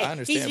of the. Look, I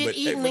understand, He's been but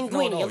eating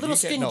linguine, a little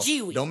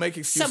stingy. Don't make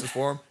excuses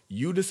for him.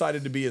 You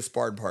decided to be a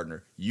sparring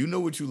partner. You know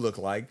what you look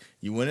like.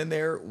 You went in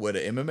there with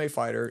an MMA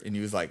fighter, and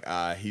you was like,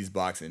 he's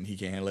boxing, he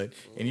can't handle it.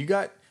 And you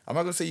got. I'm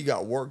not gonna say you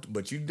got worked,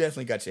 but you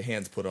definitely got your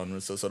hands put on him.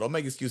 So don't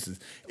make excuses.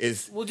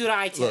 We'll do the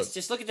eye test.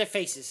 Just look at their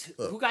faces.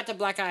 Who got the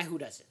black eye? Who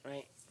doesn't?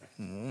 Right.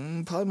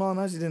 Paulie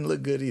Malignaggi didn't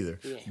look good either.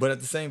 Yeah. But at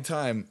the same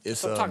time,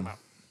 it's That's what I'm talking about.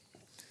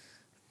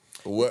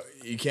 What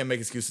you can't make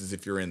excuses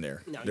if you're in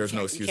there. No, there's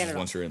no excuses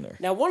once you're in there.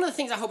 Now, one of the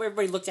things I hope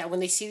everybody looked at when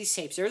they see these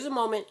tapes, there's a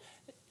moment,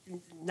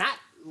 not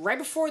right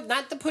before,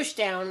 not the push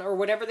down or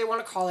whatever they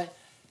want to call it,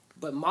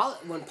 but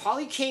when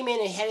Paulie came in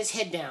and had his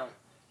head down,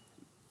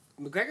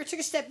 McGregor took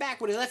a step back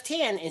with his left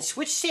hand and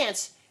switched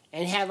stance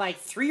and had like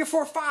 3 or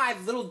 4 or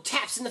 5 little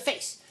taps in the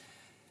face.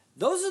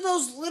 Those are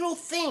those little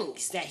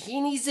things that he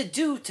needs to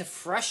do to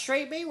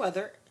frustrate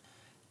Mayweather,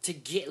 to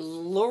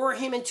lure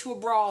him into a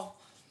brawl.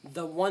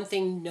 The one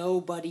thing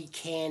nobody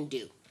can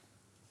do.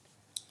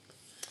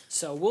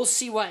 So we'll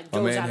see what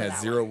goes out of that. My man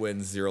has 0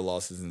 wins, 0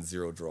 losses, and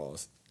 0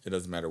 draws. It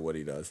doesn't matter what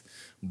he does.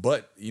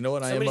 But you know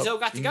what? Somebody's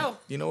got to go.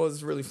 You know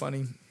what's really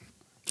funny?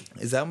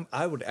 Is that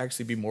I would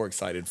actually be more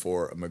excited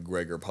for a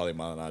McGregor-Paulie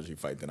Malignaggi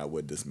fight than I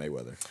would this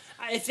Mayweather.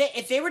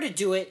 If they were to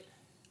do it,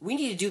 we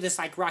need to do this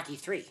like Rocky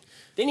III.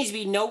 There needs to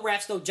be no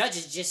refs, no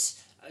judges,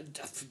 just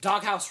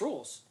doghouse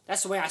rules.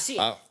 That's the way I see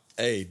it.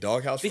 Hey,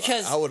 doghouse.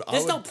 Because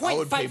there's no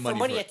point in fighting for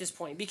money at this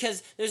point.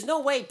 Because there's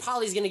no way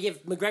Paulie's going to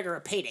give McGregor a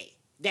payday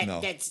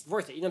that's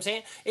worth it. You know what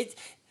I'm saying?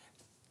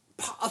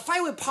 A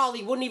fight with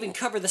Paulie wouldn't even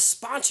cover the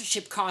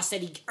sponsorship cost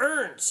that he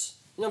earns.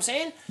 You know what I'm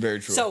saying? Very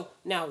true. So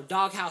now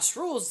doghouse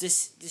rules.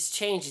 This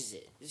changes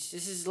it. This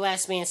is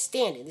last man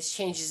standing. This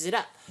changes it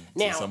up.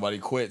 Now so somebody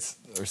quits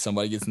or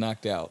somebody gets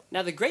knocked out.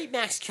 Now the great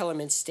Max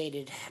Kellerman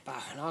stated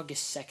about on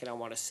August 2nd, I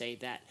want to say,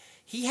 that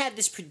he had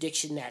this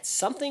prediction that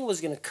something was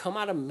going to come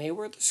out of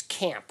Mayweather's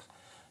camp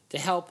to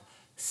help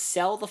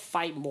sell the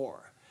fight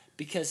more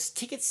because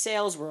ticket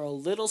sales were a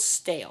little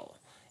stale.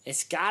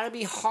 It's got to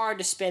be hard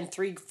to spend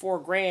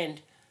 $3-4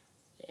 grand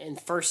in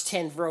the first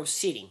 10 row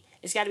seating.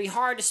 It's got to be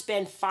hard to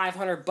spend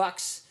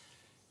 $500,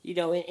 you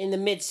know, in the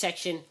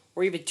midsection,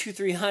 or even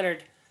 $200-300,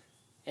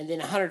 and then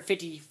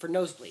 $150 for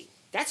nosebleed.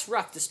 That's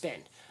rough to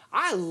spend.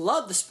 I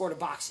love the sport of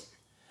boxing,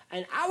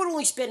 and I would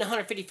only spend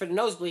 $150 for the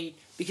nosebleed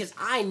because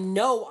I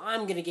know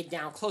I'm gonna get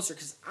down closer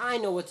because I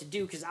know what to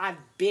do because I've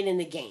been in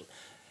the game.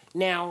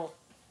 Now,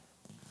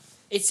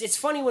 it's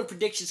funny when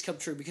predictions come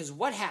true because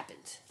what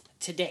happened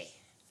today?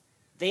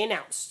 They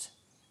announced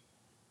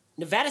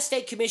Nevada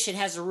State Commission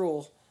has a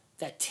rule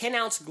that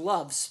 10-ounce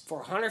gloves for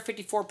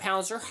 154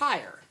 pounds or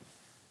higher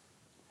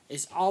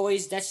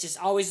that's just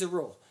always the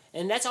rule.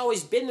 And that's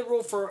always been the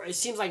rule for, it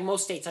seems like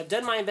most states. I've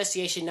done my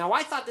investigation. Now,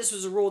 I thought this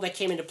was a rule that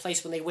came into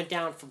place when they went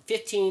down from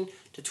 15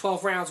 to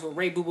 12 rounds with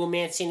Ray Boo Boo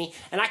Mancini.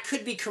 And I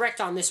could be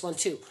correct on this one,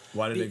 too.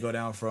 Why did they go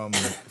down from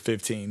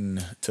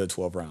 15 to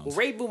 12 rounds? Well,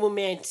 Ray Boo Boo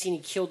Mancini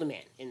killed a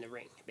man in the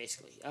ring,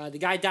 basically. The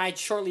guy died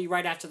shortly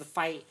right after the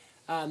fight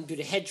due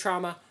to head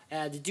trauma.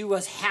 The dude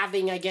was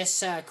having, I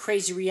guess,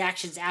 crazy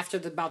reactions after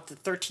about the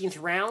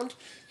 13th round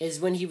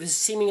is when he was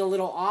seeming a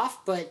little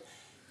off. But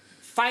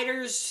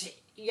fighters,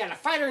 you got a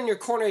fighter in your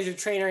corner as your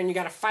trainer, and you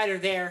got a fighter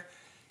there,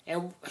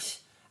 and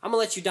I'm gonna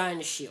let you die in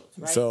the shield,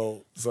 right?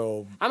 So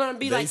I'm gonna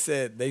be they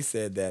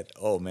said that,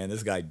 oh man,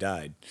 this guy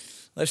died.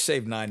 Let's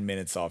shave 9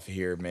 minutes off of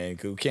here, man.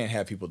 Cause we can't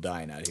have people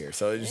dying out here.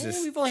 So it's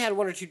just we've only had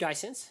 1 or 2 die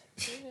since.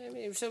 I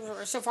mean,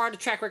 so far the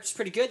track record's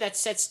pretty good.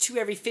 That's 2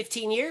 every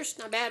 15 years.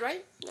 Not bad,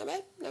 right? Not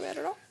bad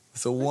at all.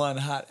 So one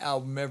hot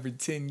album every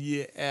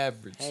 10-year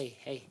average.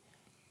 Hey,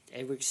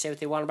 everybody can say what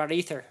they want about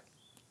Ether.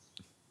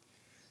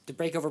 The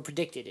Breakover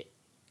predicted it.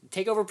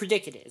 The Takeover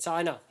predicted it. That's all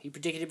I know. He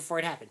predicted it before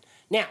it happened.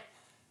 Now,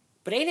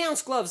 but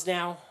 8-ounce gloves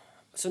now.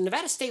 So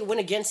Nevada State went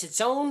against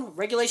its own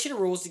regulation and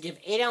rules to give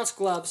 8-ounce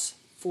gloves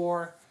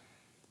for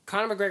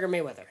Conor McGregor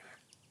Mayweather.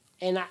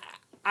 And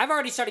I've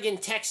already started getting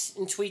texts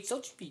and tweets.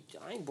 Don't you be,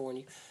 I ain't boring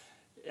you.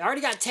 I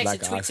already got texts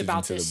and tweets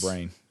about this. The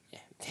brain. Yeah,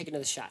 take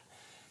another shot.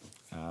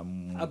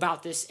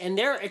 About this. And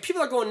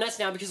people are going nuts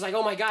now because like,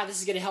 oh my God, this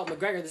is going to help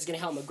McGregor. This is going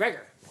to help McGregor.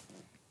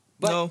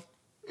 But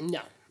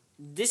no.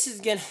 This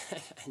is going to...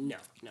 No.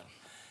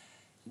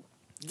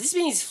 This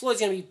means Floyd's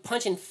going to be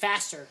punching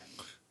faster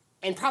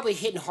and probably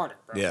hitting harder,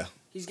 bro. Yeah.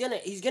 He's gonna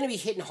be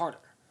hitting harder.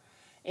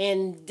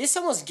 And this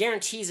almost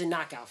guarantees a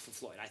knockout for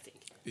Floyd, I think.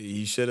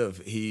 He should have.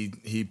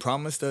 He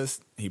promised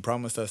us. He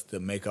promised us to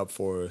make up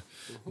for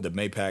the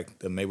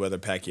Mayweather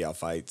Pacquiao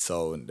fight.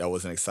 So that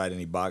was an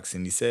exciting box.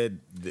 And he said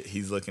that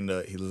he's looking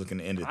to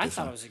end it. I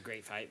thought it was a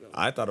great fight.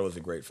 I thought it was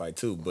a great fight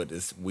too. But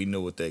we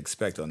knew what to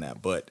expect on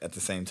that. But at the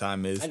same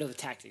time, I know the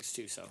tactics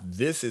too. So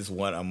this is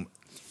what I'm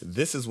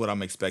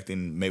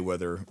expecting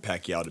Mayweather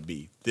Pacquiao to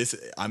be.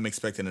 I'm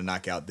expecting to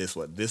knock out this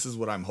one. This is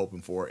what I'm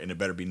hoping for, and it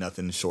better be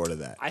nothing short of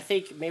that. I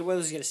think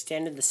Mayweather's going to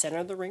stand in the center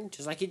of the ring,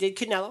 just like he did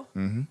Canelo.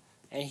 Mm-hmm.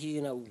 And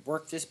he's going to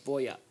work this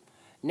boy up.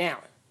 Now,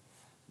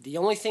 the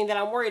only thing that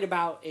I'm worried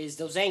about is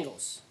those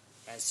angles.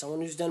 as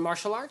someone who's done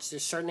martial arts,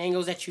 there's certain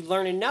angles that you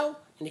learn and know,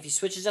 and if he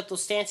switches up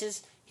those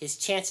stances, his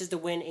chances to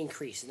win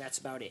increase, and that's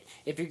about it.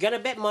 If you're gonna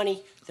bet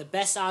money, the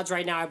best odds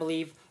right now, I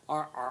believe,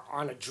 are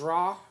on a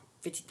draw,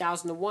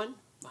 50,000 to 1.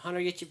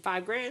 100 get you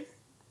 $5,000.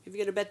 If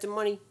you're gonna bet the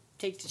money,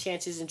 take the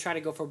chances and try to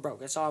go for broke.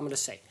 That's all I'm gonna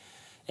say.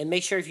 And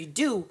make sure if you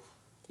do,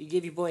 you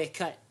give your boy a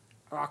cut,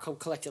 or I'll come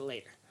collect it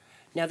later.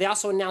 Now they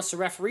also announced the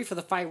referee for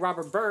the fight,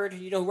 Robert Byrd.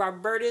 You know who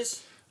Robert Byrd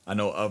is? I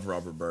know of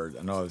Robert Byrd.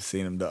 I know I've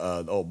seen him,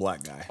 the old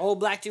black guy. Old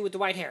black dude with the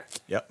white hair.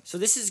 Yep. So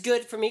this is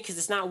good for me because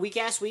it's not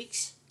weak-ass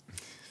weeks.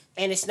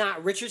 And it's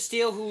not Richard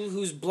Steele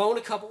who's blown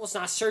a couple. It's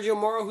not Sergio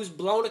Moro who's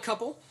blown a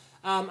couple.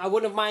 I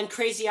wouldn't have mind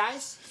Crazy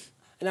Eyes.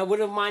 And I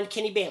wouldn't have mind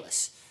Kenny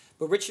Bayless.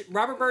 But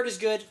Robert Byrd is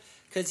good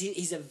because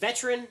he's a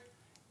veteran.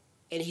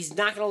 And he's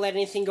not going to let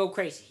anything go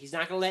crazy. He's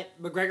not going to let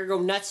McGregor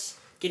go nuts,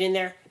 get in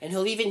there. And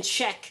he'll even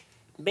check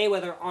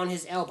Mayweather on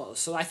his elbows.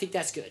 So I think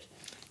that's good.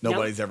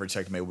 Nobody's ever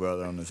checked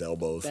Mayweather on his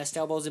elbows. Best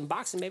elbows in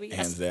boxing, maybe.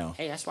 Hands down.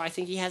 Hey, that's why I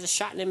think he has a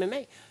shot in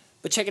MMA.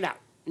 But check it out.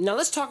 Now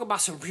let's talk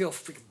about some real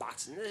freaking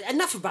boxing.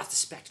 Enough about the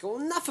spectacle.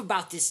 Enough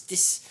about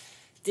this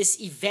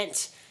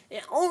event.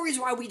 And the only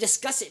reason why we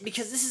discuss it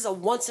because this is a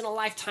once in a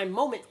lifetime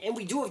moment, and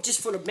we do it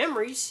just for the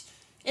memories,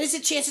 and it's a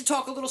chance to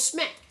talk a little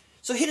smack.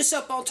 So hit us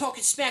up on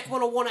Talking Smack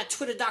 101 at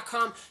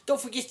twitter.com. Don't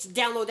forget to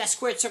download that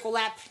Squared Circle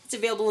app. It's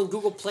available in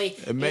Google Play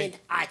and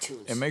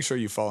iTunes. And make sure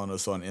you follow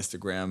us on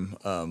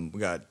Instagram. We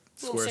got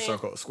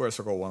Square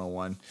Circle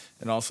 101,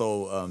 and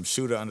also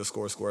Shooter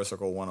 _ Square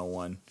Circle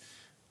 101.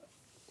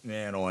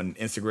 And on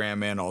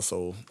Instagram, and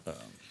also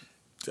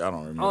I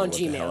don't remember on what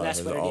Gmail. The hell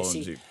That's what it is.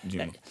 See,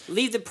 Gmail.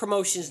 Leave the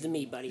promotions to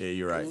me, buddy. Yeah,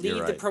 you're right.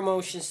 Leave the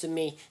promotions to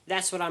me.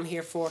 That's what I'm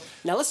here for.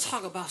 Now let's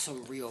talk about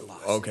some real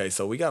boxing. Okay,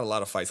 so we got a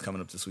lot of fights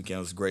coming up this weekend. It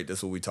was great. This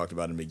is what we talked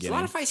about in the beginning. There's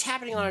a lot of fights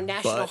happening on a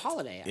national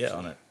holiday. Actually. Yeah,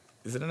 on it.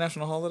 Is it a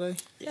national holiday?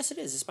 Yes, it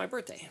is. It's my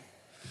birthday.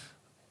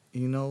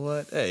 You know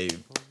what? Hey,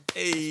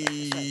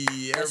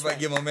 everybody right.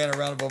 give my man a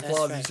round of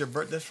applause. Right. It's your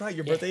birthday. That's right.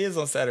 Your birthday is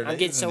on Saturday. I'm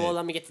getting so old.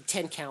 I'm gonna get the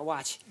 10 count.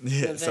 Watch.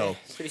 Yeah. So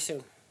pretty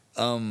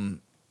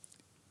soon.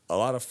 A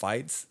lot of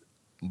fights,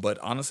 but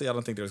honestly, I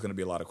don't think there's going to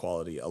be a lot of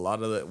quality. A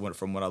lot of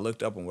from what I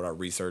looked up and what I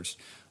researched,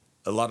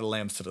 a lot of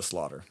lambs to the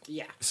slaughter.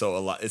 Yeah.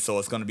 So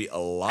it's going to be a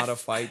lot of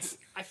fights.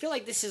 I feel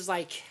like this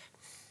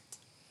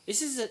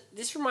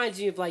reminds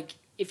me of like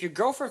if your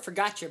girlfriend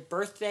forgot your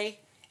birthday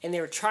and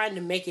they were trying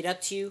to make it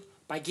up to you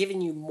by giving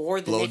you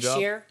more the next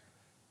year.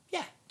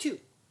 Yeah, 2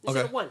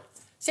 instead of 1.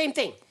 Same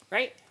thing,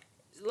 right?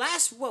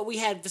 We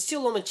had Vasyl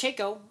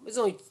Lomachenko. There's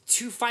only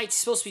 2 fights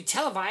supposed to be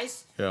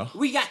televised. Yeah.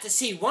 We got to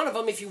see one of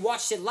them if you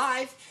watched it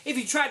live. If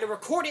you tried to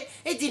record it,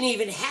 it didn't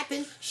even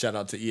happen. Shout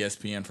out to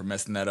ESPN for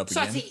messing that up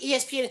so again. I think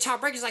ESPN and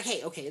Top Breakers like,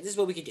 hey, okay, this is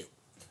what we could do.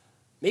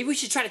 Maybe we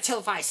should try to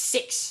televise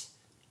 6.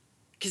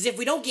 Because if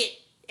we get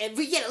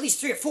at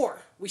least 3 or 4,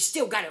 we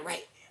still got it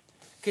right.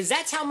 Because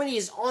that's how many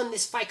is on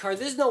this fight card.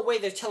 There's no way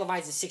they're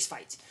televising 6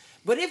 fights.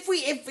 But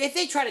if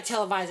they try to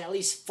televise at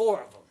least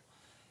 4 of them,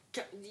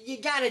 you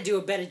got to do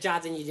a better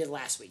job than you did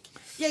last week.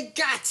 You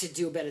got to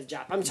do a better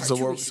job. I'm sorry,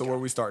 2 weeks ago. where are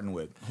we starting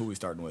with? Who are we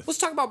starting with? Let's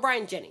talk about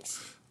Brian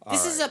Jennings.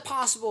 This is a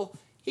possible...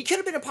 He could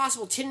have been a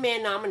possible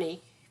 10-man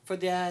nominee for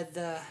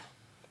the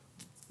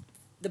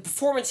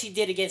performance he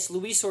did against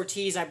Luis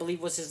Ortiz, I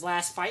believe was his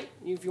last fight.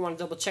 If you want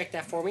to double-check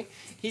that for me.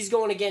 He's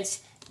going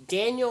against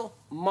Daniel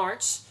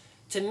Martz.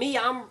 To me,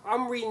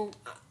 I'm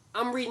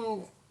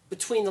reading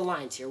between the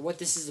lines here what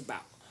this is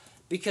about.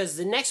 Because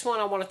the next one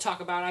I want to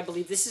talk about, I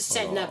believe this is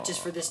setting up just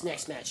for this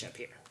next matchup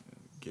here.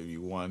 Give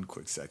you 1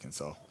 quick second.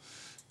 So,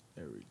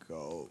 there we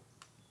go.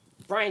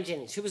 Brian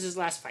Jennings, who was his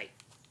last fight?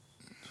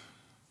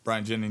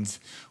 Brian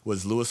Jennings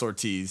was Luis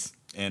Ortiz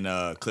and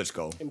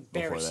Klitschko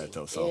before that,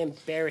 though. So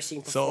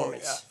embarrassing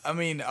performance. So, I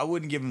mean, I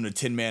wouldn't give him the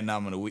 10-man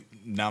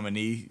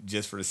nominee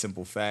just for the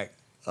simple fact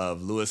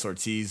of Luis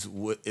Ortiz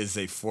is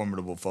a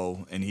formidable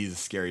foe, and he's a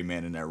scary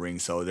man in that ring.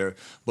 So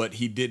but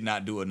he did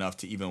not do enough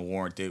to even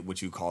warrant it,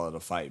 what you call it, a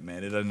fight,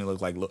 man. It doesn't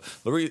look like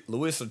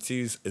Luis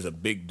Ortiz is a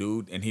big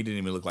dude, and he didn't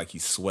even look like he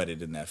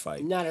sweated in that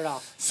fight. Not at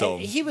all. So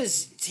and he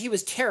was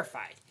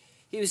terrified.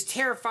 He was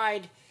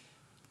terrified.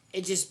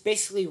 It just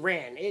basically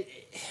ran. It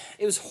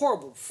was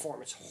horrible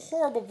performance.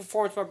 Horrible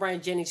performance by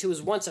Brian Jennings, who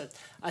was once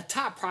a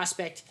top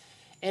prospect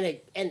and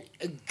a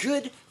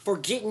good for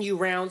getting you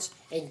rounds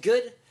and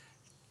good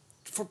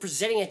for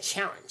presenting a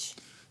challenge.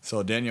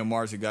 So Daniel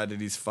Martz, the guy that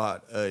he's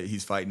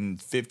fighting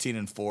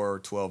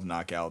 15-4, 12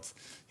 knockouts.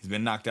 He's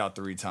been knocked out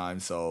 3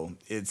 times. So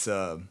it's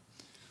try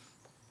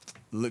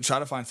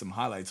to find some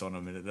highlights on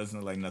him, and it doesn't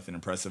look like nothing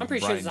impressive. I'm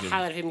pretty sure there's a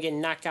highlight of him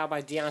getting knocked out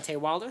by Deontay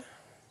Wilder.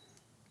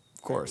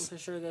 Of course. I'm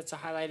pretty sure that's a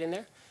highlight in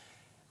there.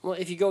 Well,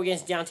 if you go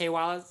against Deontay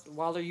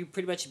Wilder, you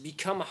pretty much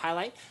become a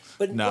highlight.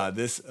 But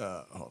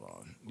hold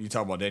on. You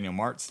talking about Daniel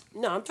Martz?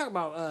 No, I'm talking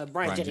about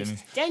Brian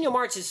Jennings. Daniel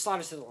Martz is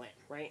slaughter to the lamb,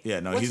 right? Yeah,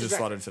 no, he's a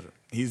slaughter to the...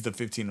 He's the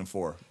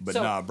 15-4.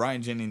 But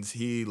Brian Jennings,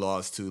 he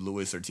lost to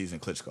Luis Ortiz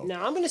and Klitschko.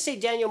 Now, I'm going to say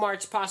Daniel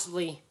Martz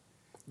possibly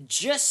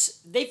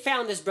they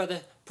found this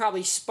brother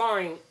probably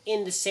sparring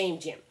in the same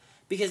gym.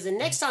 Because the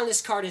next on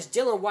this card is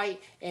Dylan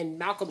White and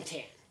Malcolm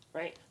Tan,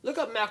 right? Look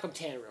up Malcolm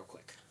Tan real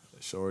quick.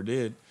 Sure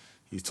did.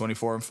 He's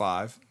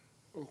 24-5,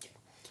 Okay.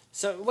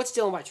 So what's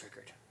Dylan White's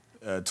record?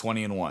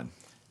 20-1.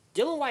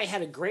 Dylan White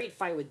had a great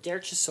fight with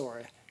Derek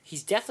Chisora.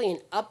 He's definitely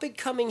an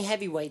up-and-coming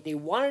heavyweight. They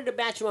wanted to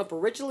match him up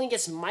originally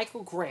against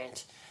Michael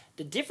Grant.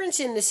 The difference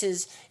in this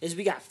is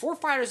we got 4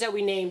 fighters that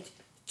we named,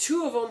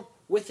 2 of them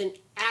with an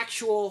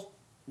actual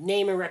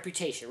name and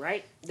reputation,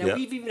 right? That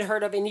we've even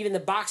heard of, and even the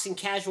boxing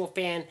casual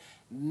fan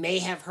may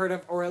have heard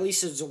of, or at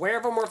least is aware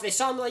of him, or if they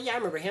saw him, like, yeah, I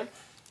remember him.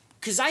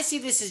 Because I see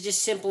this as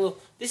just simple.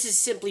 This is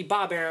simply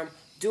Bob Arum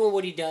doing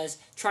what he does,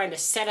 trying to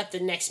set up the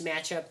next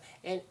matchup.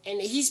 And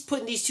he's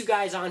putting these 2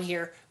 guys on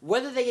here.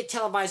 Whether they get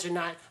televised or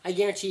not, I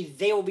guarantee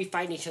they will be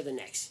fighting each other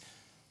next.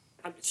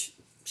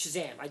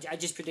 Shazam. I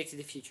just predicted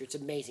the future. It's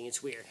amazing.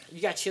 It's weird.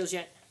 You got chills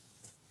yet?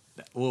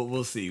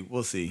 We'll see.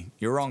 We'll see.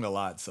 You're wrong a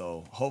lot,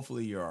 so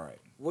hopefully you're all right.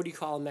 What do you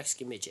call a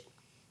Mexican midget?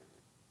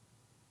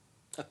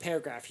 A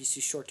paragraph. He's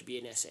too short to be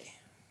an essay.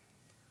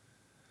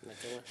 Not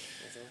the one?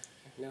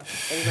 No?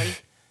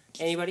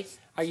 Anybody?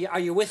 Are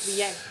you with me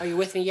yet? Are you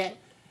with me yet?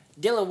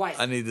 Dylan White.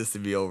 I need this to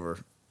be over.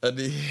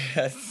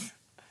 Yes.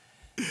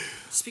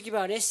 Speaking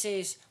about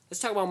essays, let's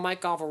talk about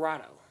Mike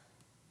Alvarado.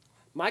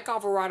 Mike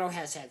Alvarado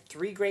has had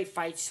 3 great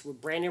fights with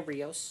Brandon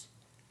Rios.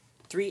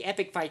 3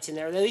 epic fights in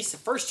there. At least the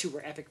first 2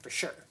 were epic for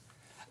sure.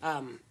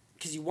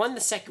 Because he won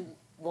the second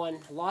one,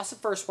 lost the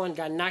first one,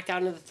 got knocked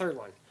out in the third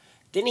one.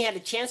 Then he had a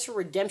chance for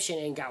redemption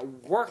and got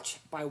worked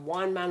by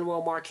Juan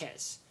Manuel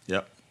Marquez.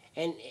 Yep.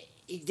 And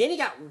then he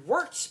got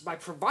worked by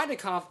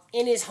Provodnikov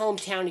in his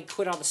hometown. He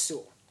quit on the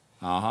stool.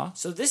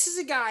 So this is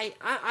a guy,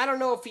 I don't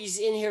know if he's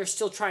in here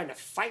still trying to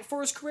fight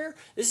for his career.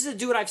 This is a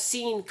dude I've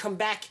seen come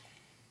back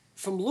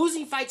from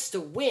losing fights to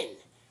win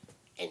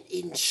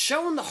and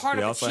showing the heart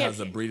of a champion. He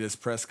also has a Breedis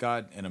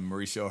Prescott and a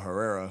Mauricio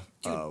Herrera.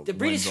 Dude, the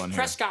Breedis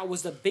Prescott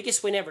was the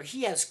biggest win ever.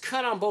 He has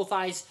cut on both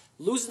eyes,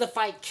 losing the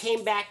fight,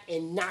 came back,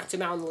 and knocked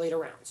him out in the later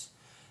rounds.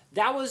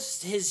 That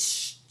was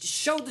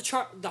showed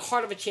the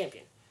heart of a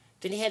champion.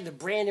 Then he had the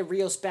Brandon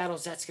Rios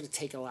battles. That's going to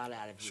take a lot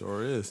out of you.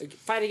 Sure is.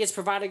 Fight against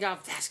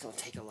Provodnikov, that's going to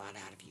take a lot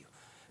out of you.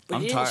 But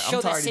I'm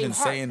tired even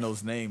saying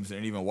those names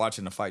and even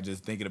watching the fight,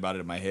 just thinking about it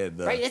in my head.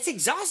 Right? That's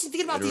exhausting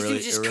thinking about these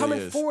dudes just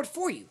coming forward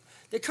for you.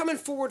 They're coming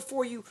forward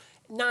for you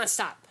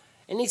nonstop.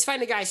 And he's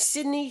fighting a guy,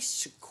 Sidney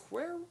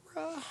Sequeira.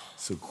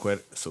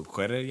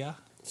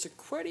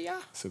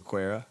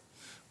 Sequeira.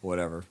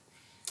 Whatever.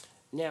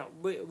 Now,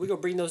 we're going to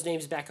bring those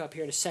names back up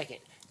here in a second.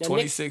 Now,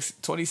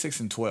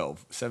 26-12,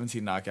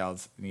 17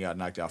 knockouts, and he got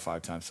knocked out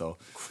 5 times. So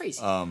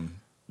crazy.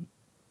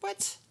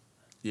 What?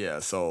 Yeah.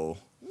 So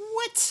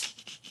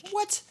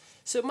what?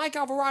 So Mike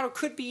Alvarado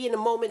could be in a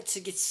moment to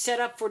get set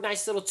up for a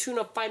nice little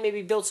tune-up fight,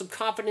 maybe build some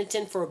confidence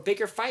in for a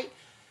bigger fight.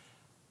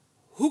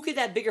 Who could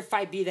that bigger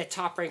fight be that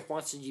Top Rank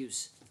wants to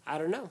use? I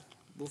don't know.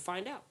 We'll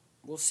find out.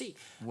 We'll see.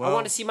 Well, I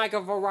want to see Mike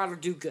Alvarado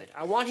do good.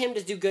 I want him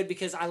to do good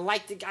because I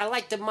like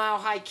the Mile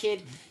High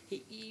Kid.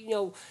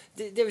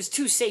 There was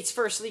 2 states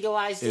first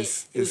legalized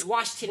it. It was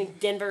Washington and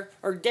Denver,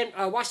 or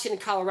Washington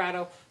and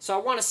Colorado. So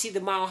I want to see the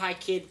Mile High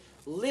Kid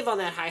live on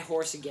that high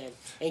horse again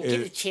and get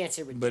a chance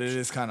at redemption. But it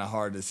is kind of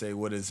hard to say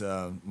what is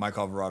Mike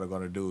Alvarado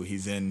going to do.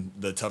 He's in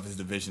the toughest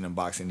division in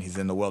boxing. He's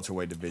in the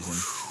welterweight division.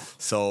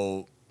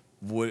 So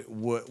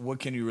what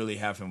can you really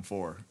have him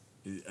for?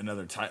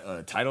 Another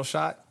title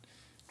shot?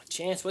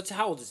 Chance,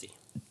 how old is he?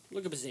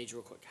 Look up his age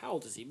real quick. How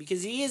old is he?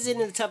 Because he is in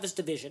the toughest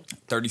division.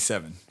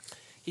 37.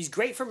 He's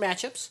great for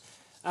matchups.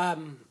 I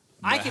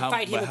can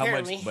fight him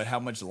apparently. But how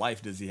much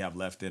life does he have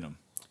left in him?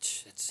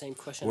 That's the same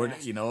question. We're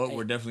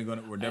definitely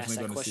going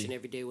to see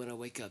every day when I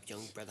wake up,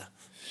 young brother.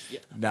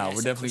 Yeah. No,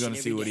 we're definitely going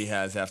to see what he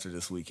has after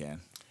this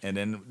weekend. And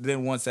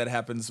then once that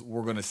happens,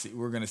 we're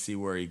gonna see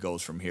where he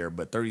goes from here.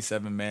 But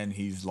 37, man,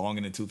 he's long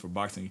in the tooth for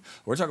boxing.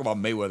 We're talking about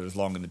Mayweather's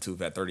long in the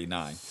tooth at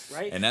 39,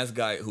 right? And that's a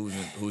guy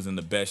who's in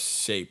the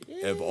best shape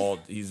of all.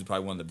 He's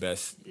probably one of the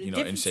best, in shape. The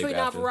difference between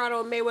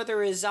Alvarado and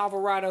Mayweather is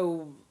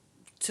Alvarado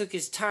took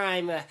his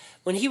time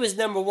when he was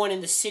number 1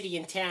 in the city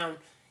and town.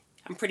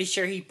 I'm pretty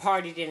sure he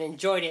partied and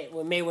enjoyed it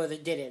when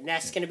Mayweather did it, and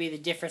that's going to be the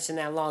difference in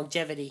that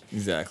longevity.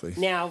 Exactly.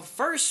 Now,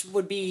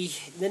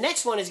 the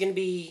next one is going to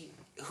be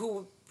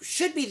who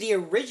should be the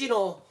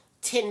original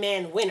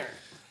 10-man winner.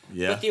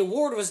 Yeah. But the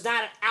award was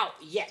not out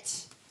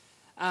yet.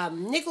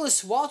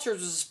 Nicholas Walters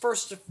was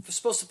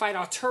supposed to fight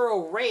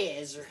Arturo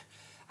Reyes.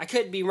 I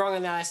could be wrong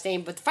on that last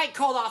name, but the fight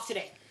called off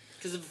today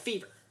because of a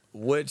fever.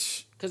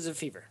 Because of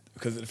fever.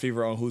 Because of the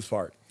fever on whose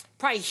part?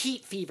 Probably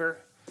heat fever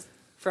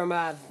from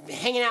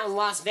hanging out in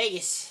Las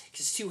Vegas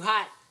because it's too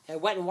hot and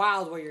wet and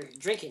wild where you're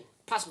drinking.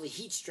 Possibly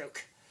heat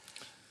stroke.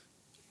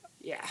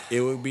 Yeah. It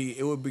would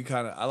be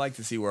kind of. I like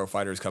to see where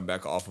fighters come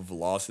back off of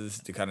losses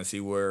to kind of see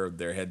where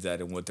their head's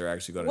at and what they're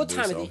actually going to do.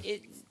 What time is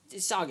it?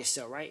 It's August,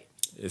 though, right?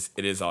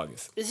 It is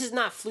August. This is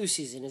not flu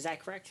season. Is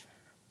that correct?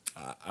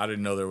 I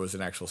didn't know there was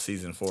an actual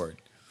season for it.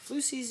 Flu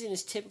season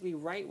is typically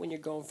right when you're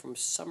going from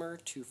summer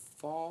to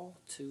fall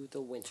to the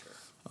winter.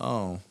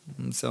 Oh,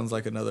 sounds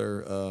like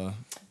another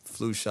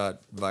flu shot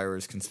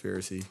virus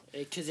conspiracy.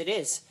 Because it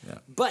is. Yeah.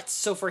 But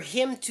so for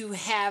him to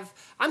have,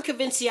 I'm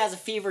convinced he has a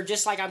fever,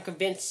 just like I'm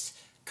convinced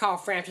Carl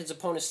Frampton's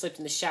opponent slipped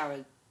in the shower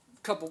a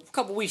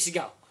couple weeks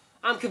ago.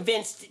 I'm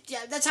convinced.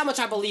 Yeah, that's how much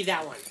I believe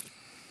that one.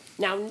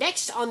 Now,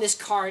 next on this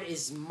card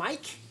is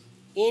Mike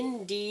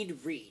Indeed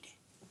Reed.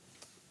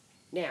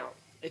 Now,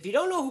 if you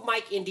don't know who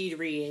Mike Indeed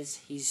Reed is,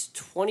 he's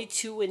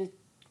 22 and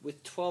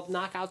with 12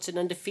 knockouts and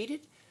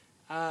undefeated.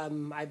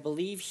 I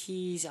believe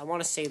he's, I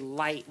want to say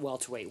light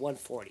welterweight,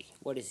 140.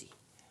 What is he?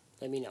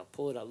 Let me know.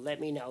 Pull it up.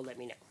 Let me know.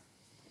 And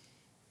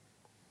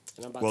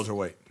I'm about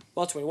Welterweight.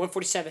 Welterweight,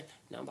 147.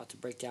 Now I'm about to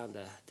break down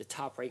the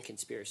top rank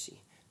conspiracy.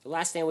 The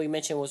last name we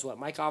mentioned was what?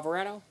 Mike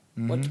Alvarado?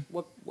 Mm-hmm.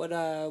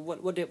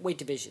 What weight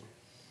division?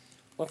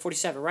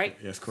 147, right?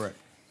 Yes, correct.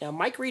 Now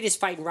Mike Reed is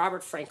fighting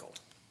Robert Frankel.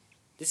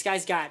 This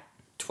guy's got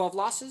 12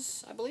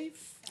 losses, I believe,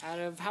 out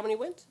of how many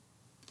wins?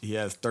 He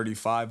has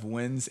 35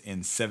 wins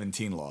and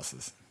 17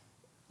 losses.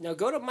 Now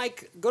go to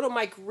Mike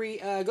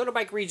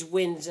Reed's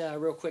wins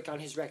real quick on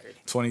his record.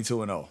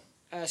 22-0.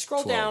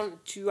 Scroll 12. down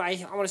to I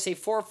want to say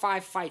 4 or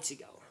 5 fights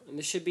ago, and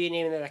there should be a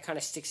name in there that kind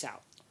of sticks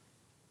out.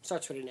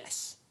 Starts with an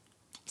S.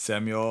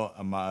 Samuel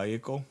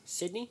Amaiko.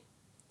 Sydney?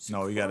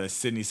 No, you got a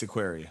Sidney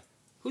Sequeira.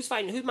 Who's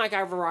fighting? Who's Mike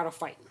Alvarado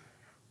fighting?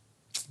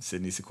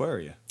 Sidney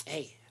Sequeira.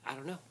 Hey, I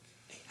don't know.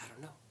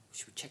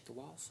 Should we check the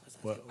walls?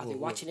 Are they what-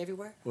 watching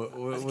everywhere? What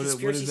Are the is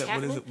conspiracies that?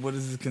 happening? What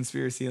is the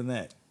conspiracy in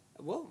that?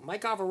 Well,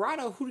 Mike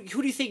Alvarado. Who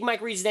do you think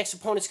Mike Reed's next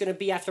opponent's going to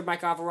be after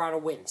Mike Alvarado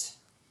wins?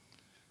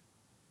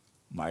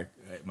 Mike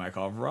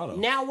Alvarado.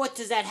 Now, what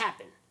does that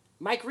happen?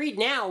 Mike Reed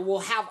now will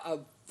have a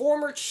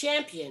former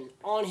champion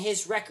on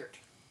his record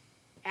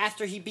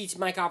after he beats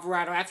Mike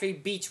Alvarado, after he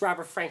beats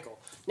Robert Frankel.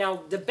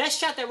 Now, the best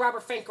shot that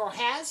Robert Frankel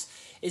has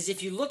is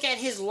if you look at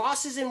his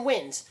losses and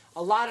wins,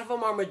 a lot of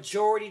them are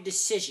majority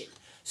decision.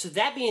 So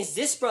that means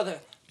this brother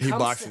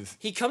boxes.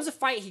 He comes to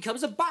fight, he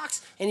comes to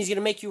box, and he's going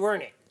to make you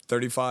earn it.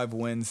 35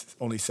 wins,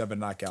 only 7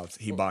 knockouts.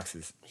 He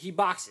boxes. He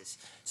boxes.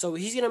 So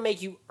he's going to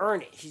make you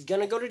earn it. He's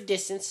going to go to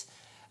distance.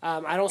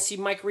 I don't see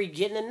Mike Reed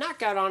getting a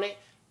knockout on it,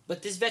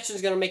 but this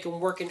veteran's going to make him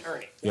work and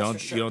earn it. You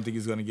don't think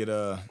he's going to get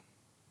a?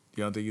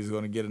 You don't think he's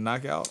going to get a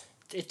knockout?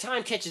 If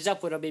time catches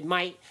up with him, it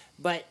might.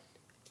 But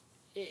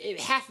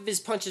half of his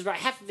punches,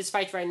 half of his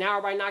fights right now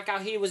are by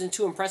knockout. He wasn't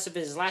too impressive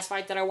in his last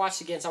fight that I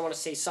watched against. I want to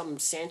say something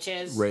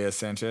Sanchez. Reyes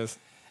Sanchez.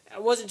 I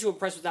wasn't too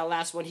impressed with that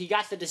last one. He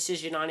got the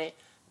decision on it,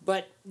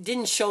 but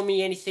didn't show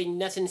me anything.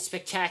 Nothing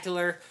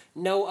spectacular.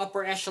 No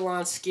upper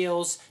echelon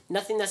skills.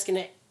 Nothing that's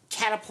going to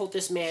catapult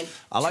this man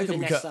to the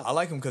next level. I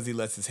like him because he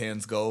lets his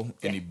hands go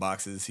and he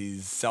boxes.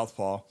 He's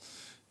southpaw.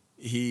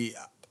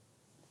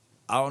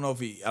 I don't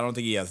think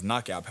he has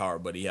knockout power,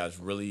 but he has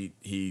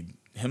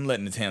him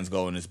letting his hands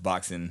go and his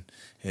boxing,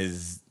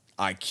 his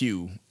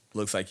IQ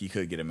looks like he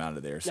could get him out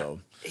of there.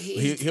 So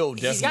he'll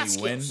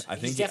definitely win. I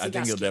think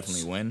he'll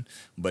definitely win,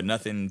 but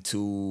nothing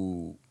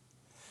too.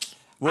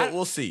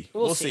 We'll see.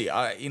 We'll see.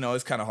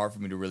 It's kind of hard for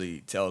me to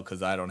really tell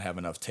because I don't have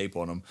enough tape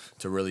on him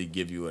to really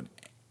give you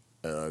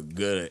a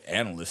good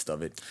analyst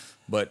of it.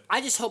 But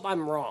I just hope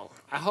I'm wrong.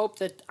 I hope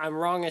that I'm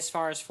wrong as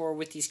far as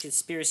with these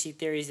conspiracy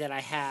theories that I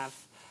have.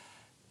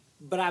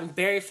 But I'm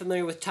very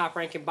familiar with Top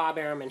Rank and Bob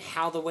Arum and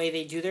how the way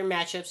they do their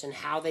matchups and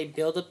how they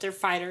build up their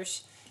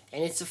fighters.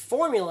 And it's a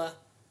formula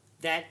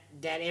that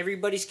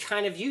everybody's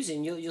kind of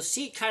using. You'll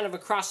see it kind of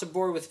across the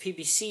board with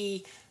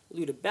PBC,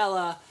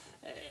 Ludabella,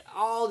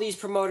 all these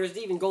promoters,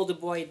 even Golden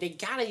Boy. They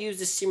gotta use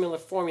this similar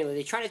formula.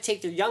 They try to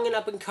take their young and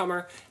up and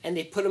comer and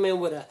they put them in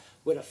with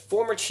a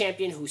former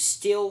champion who's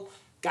still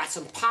got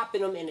some pop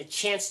in him and a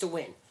chance to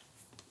win.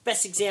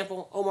 Best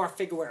example, Omar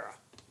Figueroa.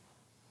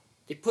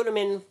 They put him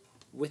in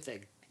with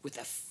a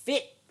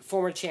fit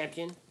former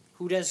champion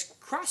who does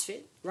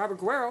CrossFit, Robert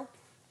Guerrero,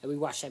 and we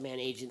watched that man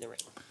age in the ring,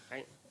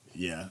 right?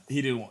 yeah,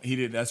 he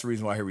did. That's the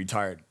reason why he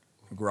retired.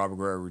 Robert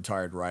Guerrero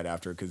retired right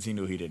after because he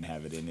knew he didn't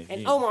have it in it.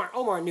 And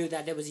Omar knew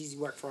that was easy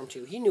work for him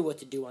too. He knew what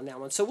to do on that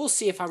one. So we'll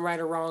see if I'm right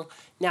or wrong.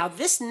 Now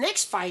this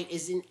next fight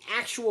is an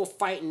actual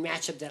fight and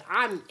matchup that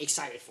I'm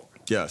excited for.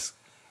 Yes.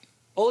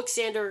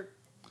 Alexander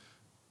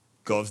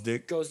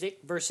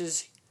Gvozdyk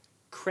versus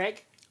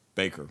Craig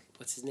Baker.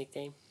 What's his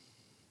nickname?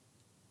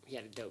 He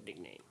had a dope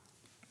nickname.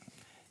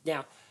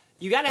 Now,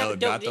 you gotta have a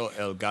dope nickname.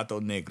 El Gato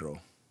Negro.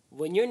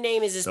 When your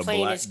name is as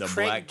plain as the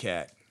Craig, Black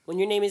Cat. When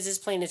your name is as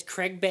plain as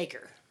Craig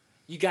Baker,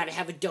 you gotta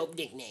have a dope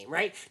nickname,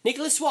 right?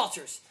 Nicholas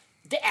Walters,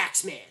 the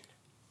Axeman.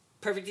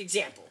 Perfect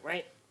example,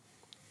 right?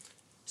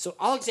 So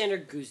Alexander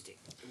Gvozdyk,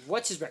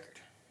 what's his record?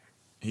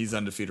 He's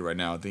undefeated right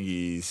now. I think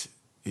he's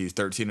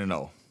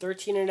 13-0.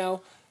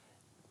 13-0.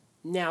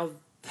 Now,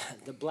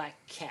 the Black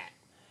Cat.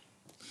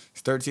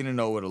 He's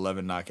 13-0 with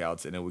 11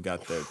 knockouts, and then we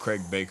got the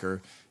Craig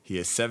Baker. He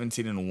is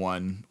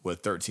 17-1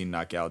 with 13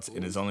 knockouts,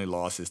 and his only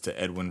loss is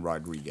to Edwin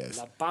Rodriguez.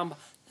 La Bamba.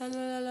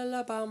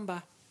 La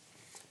Bamba.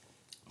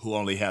 Who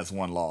only has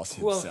one loss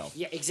himself. Well,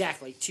 yeah,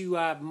 exactly.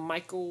 To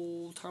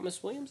Michael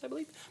Thomas Williams, I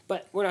believe.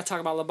 But we're not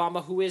talking about La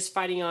Bamba, who is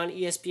fighting on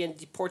ESPN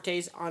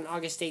Deportes on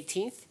August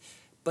 18th.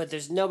 But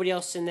there's nobody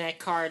else in that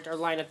card or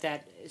lineup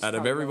that is out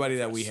of everybody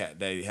that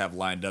they have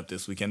lined up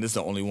this weekend, this is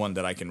the only one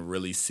that I can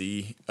really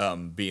see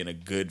being a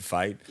good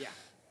fight. Yeah.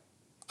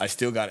 I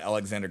still got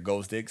Alexander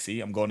Gvozdyk. See,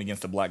 I'm going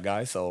against a black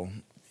guy, so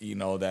you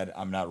know that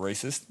I'm not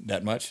racist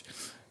that much.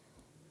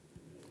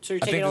 So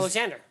you're taking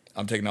Alexander?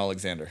 I'm taking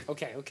Alexander.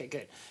 Okay,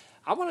 good.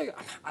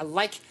 I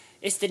like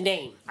it's the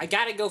name. I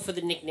gotta go for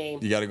the nickname.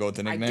 You got to go with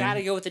the nickname? I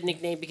gotta go with the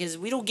nickname because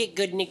we don't get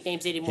good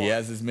nicknames anymore. He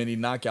has as many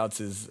knockouts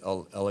as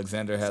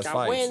Alexander has got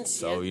fights. Wins,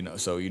 so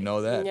yeah. you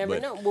know that. You never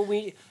but know.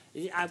 Well,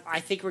 I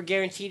think we're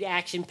guaranteed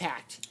action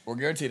packed. We're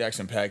guaranteed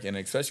action packed, and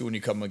especially when you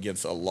come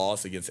against a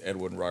loss against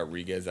Edwin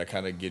Rodriguez, that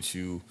kind of gets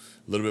you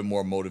a little bit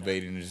more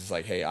motivated. And it's just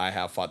like, hey, I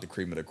have fought the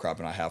cream of the crop,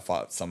 and I have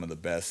fought some of the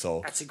best. So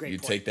that's a great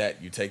point.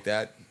 You take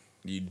that.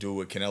 You do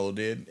what Canelo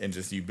did, and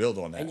just you build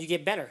on that. And you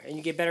get better. And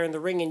you get better in the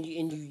ring, and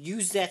you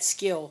use that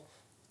skill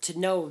to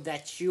know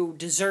that you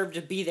deserve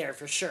to be there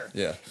for sure.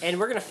 Yeah. And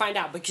we're going to find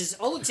out because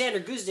Alexander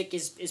Guzdik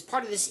is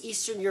part of this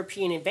Eastern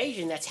European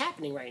invasion that's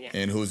happening right now.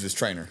 And who's his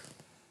trainer?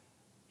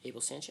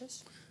 Abel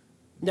Sanchez?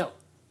 No.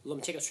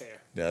 Lomachenko's trainer.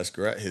 That's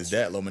correct. His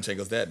dad,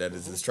 Lomachenko's dad, that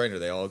is his trainer.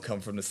 They all come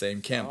from the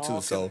same camp,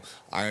 too. So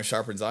iron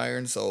sharpens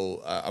iron.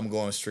 So I'm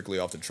going strictly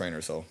off the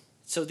trainer, So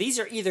these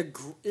are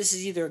this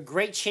is either a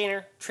great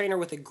trainer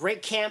with a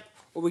great camp,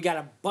 or we got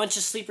a bunch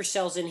of sleeper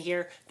cells in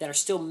here that are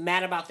still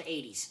mad about the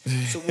 80s.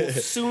 So we'll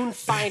soon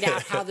find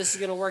out how this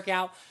is going to work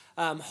out.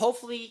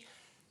 Hopefully,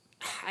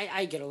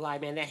 I get a lie,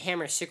 man. That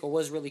hammer and sickle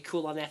was really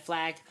cool on that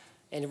flag,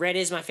 and red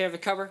is my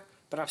favorite cover.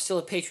 But I'm still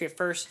a Patriot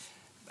first.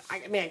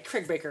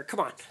 Craig Baker,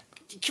 come on,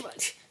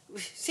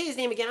 say his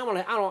name again. I don't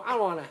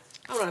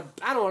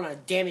want to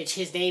damage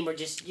his name or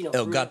just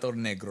El Gato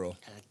Negro.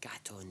 El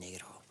Gato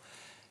Negro.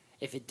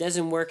 If it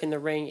doesn't work in the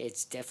ring,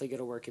 it's definitely going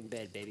to work in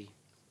bed, baby.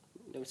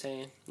 You know what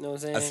I'm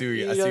saying? I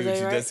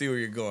see where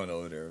you're going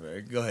over there,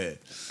 man. Go ahead.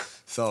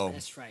 So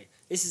that's right.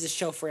 This is a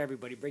show for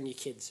everybody. Bring your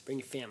kids. Bring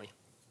your family.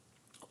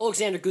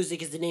 Alexander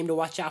Guzdik is the name to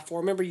watch out for.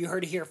 Remember, you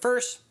heard it here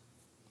first.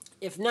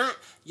 If not,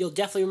 you'll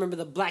definitely remember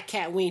the Black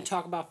Cat Wing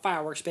talk about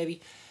fireworks,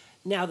 baby.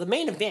 Now, the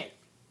main event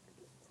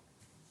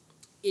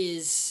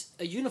is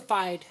a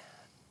unified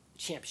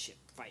championship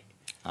fight.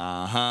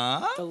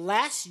 The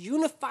last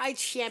unified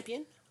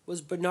champion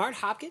was Bernard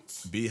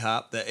Hopkins.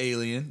 B-Hop, the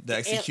alien, the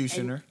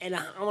executioner. And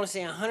I want to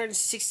say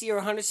 160 or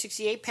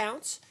 168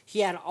 pounds. He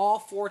had all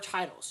 4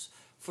 titles.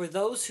 For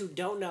those who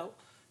don't know,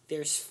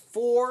 there's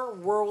 4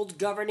 world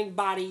governing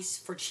bodies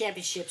for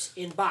championships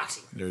in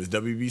boxing. There's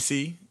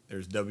WBC,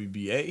 there's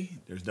WBA,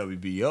 there's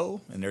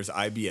WBO, and there's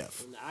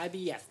IBF. And the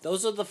IBF.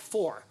 Those are the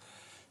 4.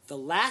 The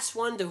last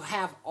one to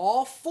have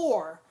all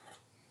 4,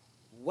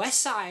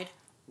 West Side,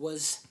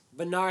 was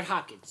Bernard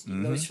Hopkins. You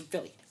know he's from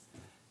Philly.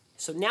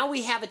 So now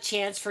we have a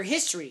chance for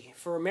history,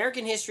 for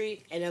American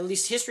history, and at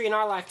least history in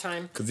our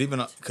lifetime. Because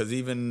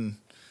even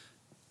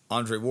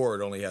Andre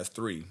Ward only has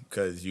 3.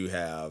 Because you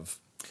have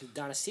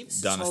Donna Stevens.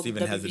 Donna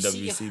Stevens has the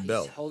WBC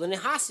belt. He's holding it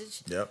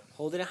hostage. Yep.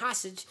 Holding it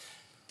hostage.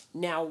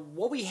 Now,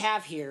 what we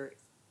have here,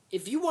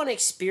 if you want to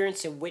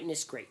experience and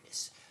witness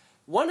greatness,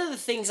 one of the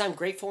things I'm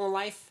grateful in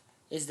life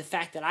is the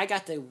fact that I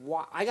got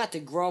to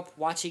grow up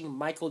watching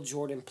Michael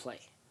Jordan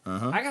play.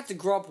 I got to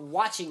grow up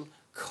watching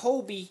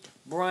Kobe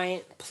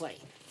Bryant play.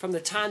 From the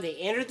time they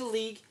entered the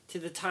league to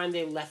the time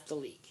they left the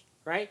league,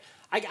 right?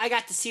 I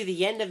got to see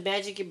the end of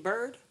Magic and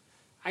Bird.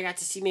 I got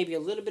to see maybe a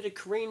little bit of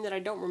Kareem that I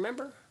don't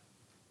remember.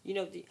 You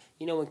know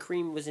when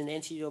Kareem was in the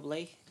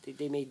NCAA,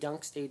 they made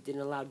dunks. They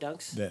didn't allow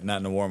dunks. Not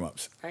in the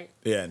warm-ups. Right.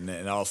 Yeah,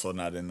 and also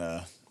not in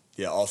the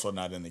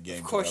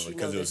game. Of course,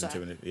 because it was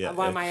intimidating. Yeah.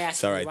 Why am I asking?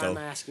 It's all right, why though. am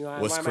I asking?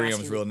 What's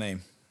Kareem's real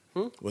name?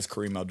 What's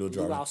Kareem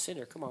Abdul-Jabbar? Lou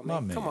Alcindor. Come on,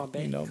 man. Come on,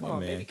 baby. Come on,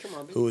 baby. Come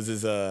on, baby.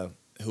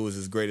 Who was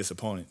his greatest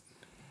opponent?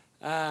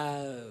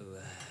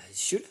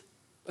 Shooter.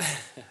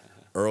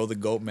 Earl the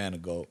Goat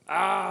Manigault.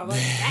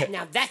 Oh,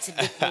 now that's a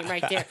nickname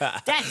right there.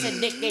 That's a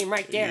nickname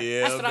right there.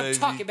 Yeah, that's what baby. I'm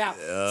talking about.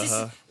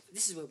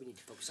 This is what we need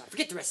to focus on.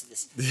 Forget the rest of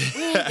this. We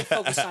need to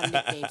focus on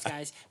nicknames,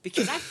 guys,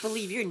 because I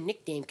believe your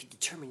nickname could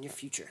determine your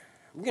future.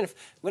 When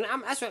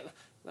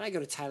I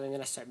go to Thailand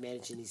and I start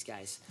managing these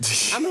guys,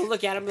 I'm gonna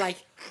look at them like,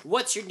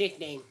 "What's your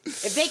nickname?"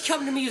 If they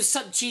come to me with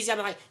something cheesy, I'm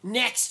like,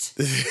 "Next."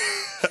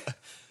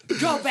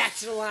 Go back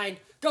to the line.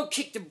 Go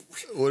kick the.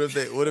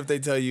 What if they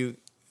tell you,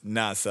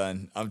 "Nah,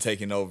 son, I'm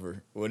taking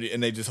over,"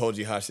 and they just hold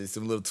you hostage?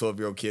 Some little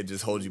 12-year-old kid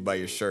just holds you by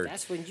your shirt.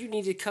 That's when you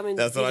need to come in.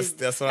 That's when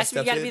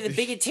you got to be the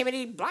big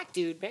intimidating black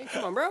dude, man.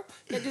 Come on, bro. You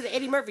got to do the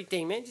Eddie Murphy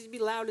thing, man. Just be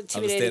loud, I'm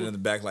intimidating. standing in the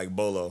back like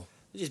Bolo.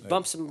 Just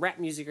bump some rap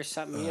music or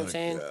something. You know what I'm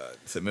saying? God.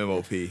 It's an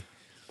MOP.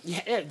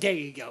 Yeah, there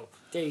you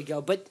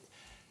go. But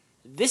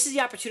this is the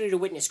opportunity to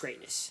witness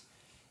greatness.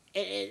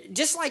 And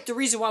just like the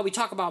reason why we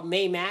talk about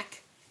May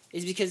Mack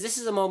is because this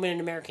is a moment in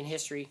American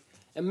history.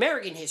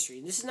 American history.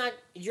 This is not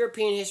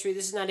European history.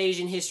 This is not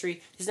Asian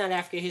history. This is not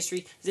African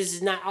history. This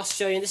is not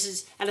Australian. This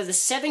is out of the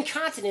 7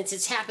 continents.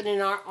 It's happened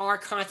in our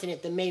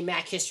continent. The May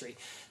Mack history.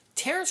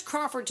 Terrence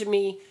Crawford to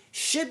me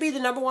should be the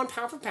number 1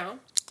 pound for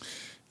pound.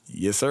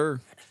 Yes, sir.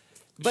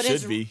 But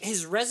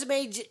his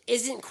resume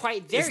isn't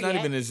quite there yet. It's not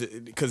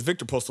even because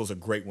Victor Postol's a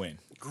great win.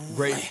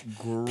 Great.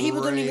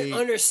 People don't even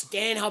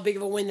understand how big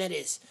of a win that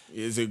is.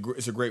 It's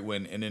a great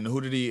win. And then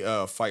who did he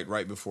fight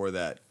right before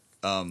that?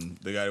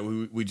 The guy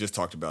we just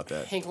talked about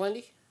that. Hank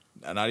Lundy?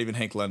 Not even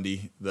Hank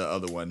Lundy. The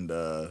other one,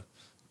 the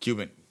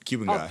Cuban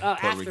guy.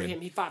 After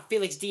him, he fought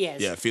Felix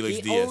Diaz. Yeah, Felix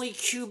Diaz. The only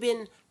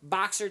Cuban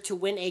boxer to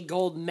win a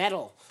gold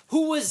medal,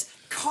 who was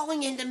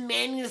calling and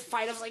demanding the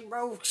fight. I was like,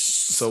 bro,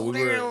 So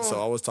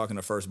I was talking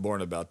to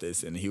Firstborn about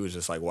this, and he was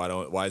just like,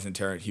 why isn't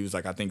Terrence? He was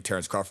like, I think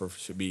Terrence Crawford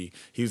should be.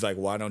 He was like,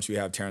 why don't you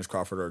have Terrence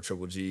Crawford or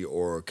Triple G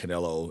or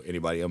Canelo,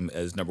 anybody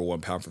as number one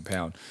pound for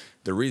pound?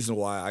 The reason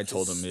why I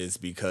told him is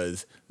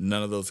because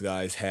none of those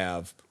guys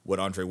have what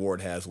Andre Ward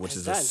has, which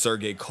is a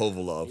Sergey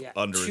Kovalev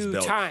under his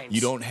belt. 2 times.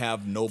 You don't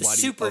have nobody the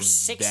Super of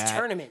 6 that,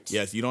 tournament.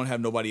 Yes, you don't have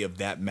nobody of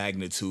that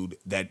magnitude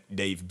that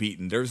they've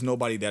beaten. There's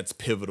nobody that's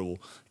pivotal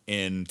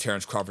in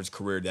Terrence Crawford's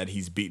career that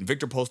he's beaten.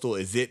 Victor Postal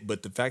is it,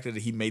 but the fact that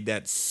he made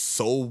that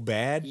so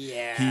bad,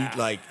 yeah, he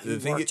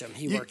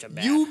worked him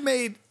bad.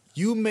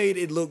 You made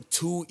it look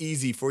too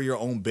easy for your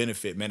own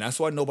benefit, man. That's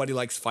why nobody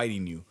likes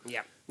fighting you.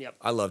 Yep.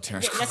 I love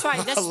Terrence Crawford. I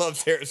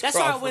love Terrence Crawford. That's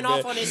why I went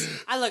off on this.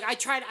 I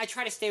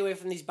try to stay away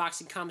from these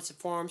boxing comments and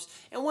forums.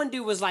 And one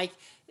dude was like,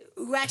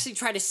 who actually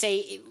tried to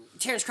say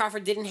Terrence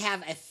Crawford didn't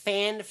have a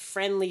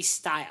fan-friendly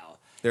style.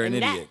 They're an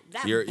idiot.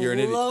 You're an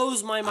idiot.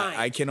 Blows my mind.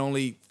 I can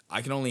only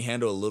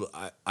handle a little.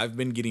 I've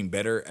been getting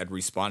better at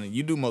responding.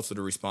 You do most of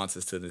the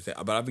responses to the thing,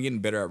 but I've been getting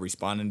better at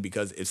responding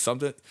because if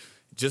something,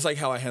 just like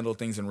how I handle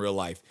things in real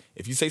life,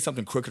 if you say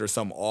something crooked or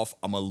something off,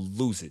 I'm gonna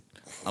lose it.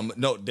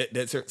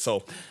 That's it.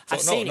 So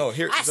I've seen it.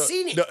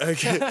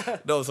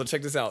 So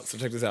check this out.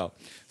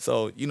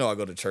 So I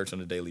go to church on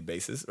a daily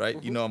basis, right?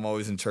 Mm-hmm. I'm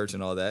always in church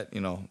and all that.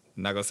 Not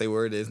gonna say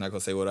where it is, not gonna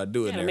say what I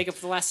do in there. Make up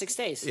for the last 6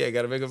 days. Yeah,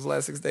 gotta make up for the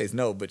last 6 days.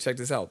 No, but check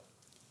this out.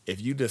 If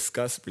you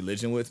discuss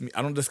religion with me,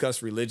 I don't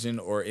discuss religion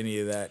or any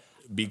of that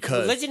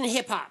because religion and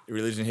hip hop.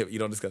 You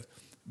don't discuss.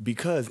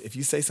 Because if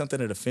you say something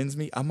that offends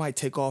me, I might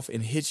take off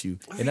and hit you.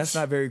 And that's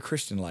not very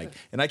Christian-like.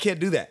 And I can't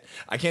do that.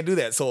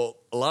 So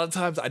a lot of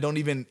times I don't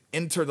even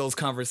enter those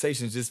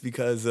conversations just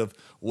because of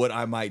what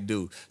I might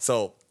do.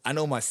 So I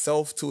know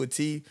myself to a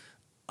T.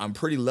 I'm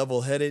pretty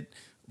level-headed.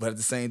 But at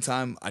the same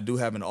time, I do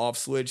have an off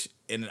switch,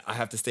 and I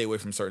have to stay away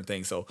from certain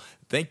things. So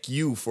thank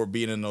you for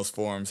being in those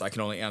forums. I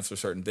can only answer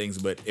certain things.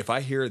 But if I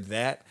hear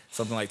that,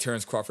 something like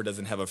Terrence Crawford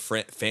doesn't have a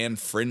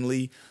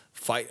fan-friendly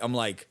fight, I'm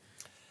like,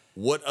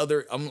 what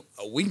other?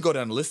 We can go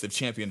down the list of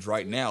champions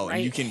right now, right.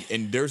 And you can.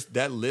 And there's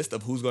that list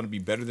of who's going to be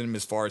better than him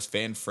as far as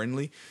fan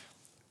friendly.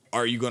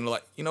 Are you going to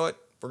like? You know what?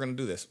 We're going to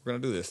do this. We're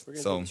going to do this.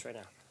 We're going to do this right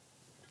now.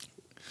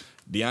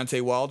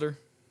 Deontay Wilder.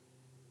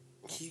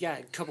 He's got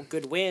a couple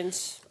good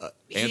wins.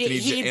 He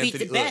didn't beat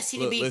the best. He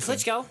didn't beat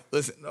Klitschko.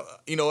 Listen,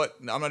 you know what?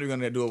 I'm not even going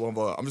to do it one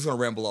by one. I'm just going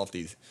to ramble off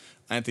these.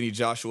 Anthony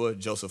Joshua,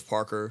 Joseph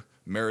Parker,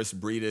 Maris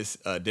Breedis,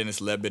 Dennis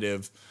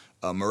Lebedev,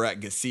 Murat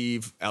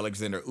Gassiv,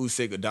 Alexander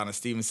Usyk, Adonis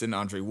Stevenson,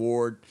 Andre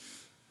Ward,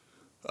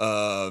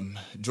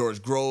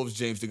 George Groves,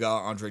 James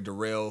DeGale, Andre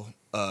Durrell,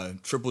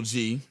 Triple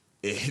G.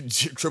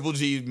 Triple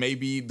G may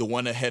be the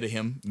one ahead of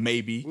him.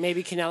 Maybe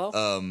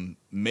Canelo.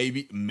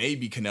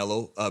 Maybe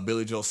Canelo.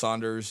 Billy Joe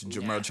Saunders,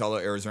 Jermell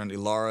Charlo, Arizona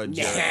Lara,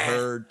 Jared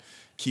Hurd,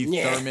 Keith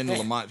Thurman,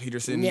 Lamont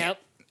Peterson,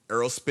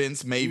 Errol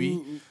Spence.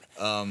 Maybe.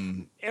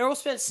 Errol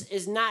Spence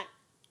is not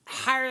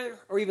higher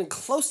or even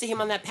close to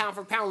him on that pound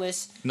for pound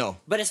list. No.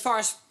 But as far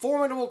as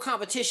formidable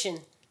competition,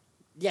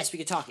 yes, we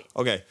could talk it.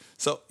 Okay,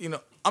 so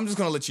I'm just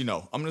gonna let you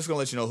know.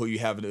 Who you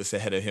have that's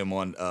ahead of him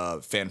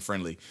on fan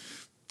friendly.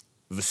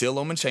 Vasyl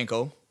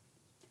Lomachenko.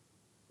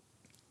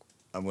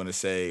 I'm going to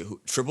say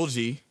Triple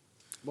G.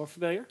 More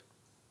familiar?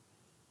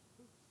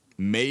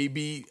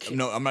 Maybe.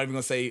 No, I'm not even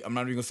going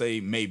to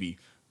say maybe.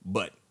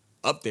 But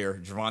up there,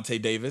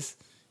 Gervonta Davis.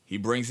 He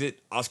brings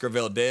it. Oscar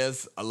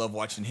Valdez. I love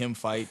watching him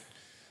fight.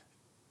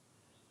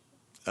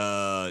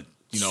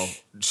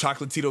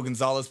 Chocolatito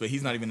Gonzalez, but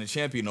he's not even a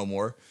champion no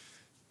more.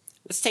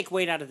 Let's take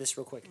weight out of this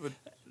real quick.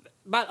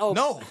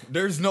 No,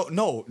 there's no.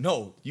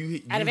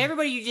 Out of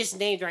everybody you just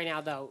named right now,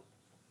 though,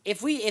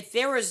 if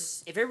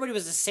everybody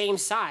was the same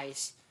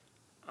size,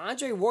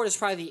 Andre Ward is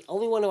probably the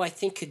only one who I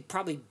think could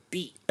probably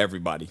beat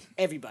everybody.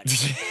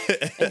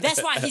 And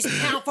that's why he's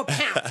pound for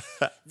pound.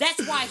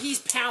 That's why he's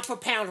pound for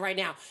pound right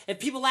now.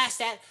 If people ask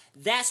that,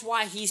 that's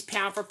why he's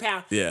pound for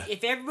pound. Yeah.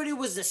 If everybody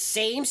was the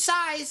same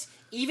size,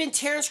 even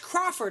Terrence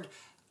Crawford,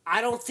 I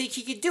don't think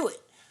he could do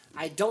it.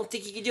 I don't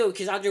think he can do it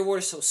because Andre Ward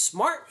is so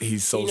smart.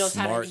 He's so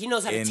smart. He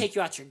knows how to take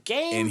you out your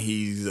game. And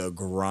he's a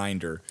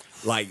grinder.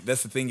 Like,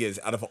 that's the thing is,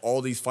 out of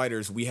all these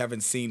fighters, we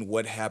haven't seen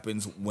what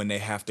happens when they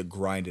have to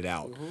grind it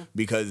out. Mm-hmm.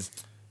 Because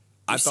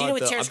You've seen it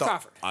with Terrence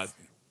Crawford.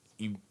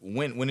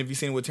 When have you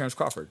seen it with Terrence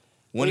Crawford?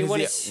 When he won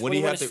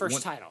his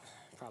first title,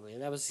 probably.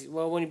 And that was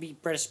when he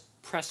beat British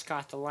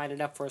Prescott to line it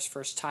up for his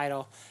first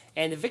title.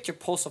 And the Victor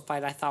Postal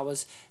fight, I thought,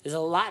 is a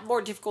lot more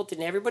difficult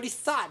than everybody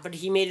thought, but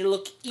he made it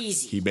look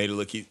easy. He made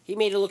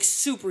it look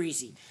super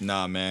easy.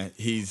 Nah, man.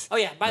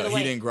 By the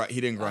way,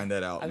 he didn't grind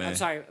that out, man. I'm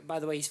sorry. By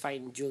the way, he's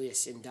fighting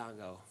Julius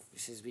Indongo.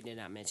 Since we did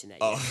not mention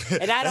that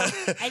yet. And I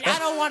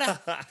don't want to.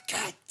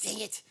 God dang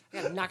it!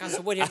 I got to knock on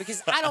some wood here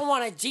because I don't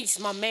want to jinx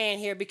my man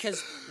here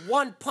because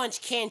one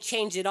punch can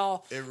change it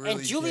all. It really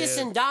and Julius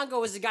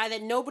Indongo is the guy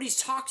that nobody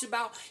talks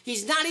about.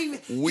 He's not even.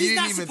 He's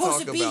not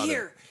supposed to be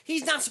here.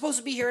 He's not supposed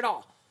to be here at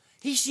all.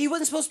 He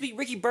wasn't supposed to be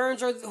Ricky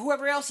Burns or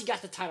whoever else he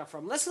got the title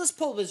from. Let's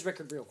pull up his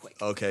record real quick.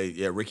 Okay,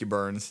 yeah, Ricky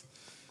Burns.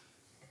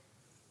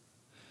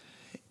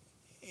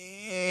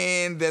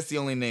 And that's the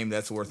only name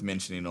that's worth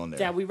mentioning on there.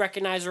 that we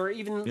recognize, or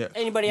even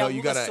anybody else. No,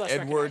 you got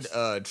Edward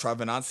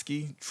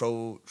Travanovsky,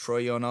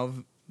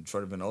 Troyanovsky,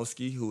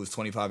 who was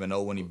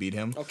 25-0 when he beat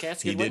him. Okay,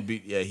 that's a good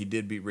win. He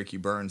did beat Ricky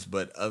Burns,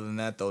 but other than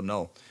that, though,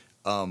 no.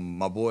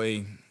 My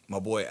boy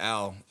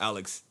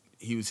Alex,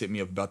 he was hitting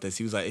me up about this.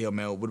 He was like, "Hey,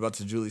 man, what about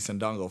the Julius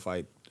Ndongo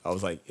fight?" I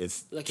was like,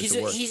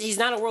 he's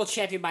not a world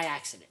champion by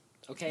accident.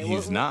 Okay,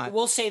 he's not.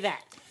 We'll say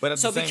that.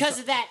 But because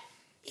of that,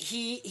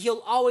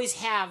 he'll always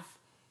have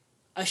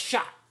a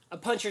shot, a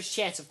puncher's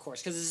chance, of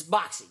course, because it's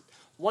boxing.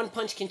 One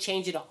punch can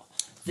change it all.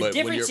 But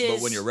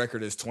when your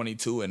record is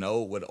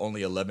 22-0 with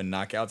only 11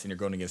 knockouts and you're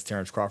going against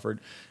Terrence Crawford,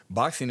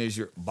 boxing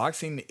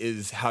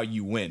is how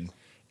you win.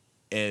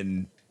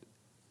 And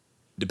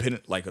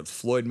dependent, like it's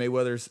Floyd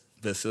Mayweather's,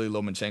 Vasily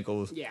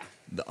Lomachenko's,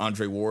 the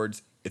Andre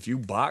Ward's. If you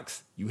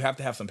box, you have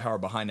to have some power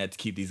behind that to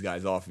keep these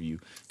guys off of you.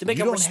 To make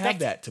them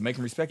respect it. To make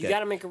them respect that. You got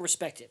to make them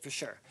respect it, for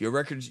sure. Your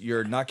records,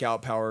 your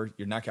knockout power,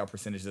 your knockout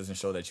percentage doesn't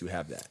show that you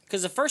have that.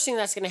 Because the first thing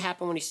that's going to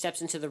happen when he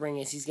steps into the ring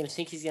is he's going to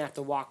think he's going to have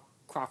to walk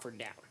Crawford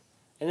down.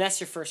 And that's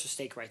your first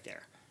mistake right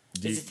there.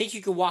 Is to think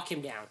you can walk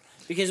him down.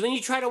 Because when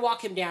you try to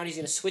walk him down, he's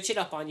going to switch it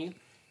up on you,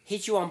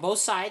 hit you on both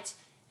sides,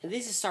 and then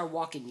he's going to start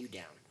walking you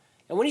down.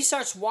 And when he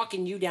starts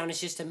walking you down, it's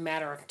just a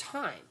matter of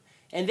time.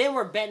 And then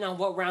we're betting on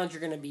what round you're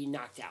going to be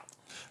knocked out.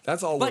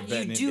 That's all we're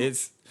betting.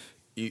 It's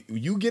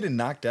you getting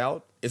knocked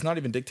out. It's not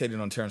even dictated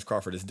on Terrence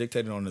Crawford. It's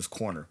dictated on his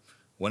corner.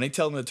 When they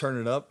tell him to turn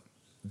it up,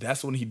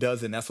 that's when he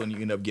does it, and that's when you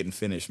end up getting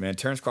finished, man.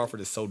 Terrence Crawford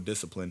is so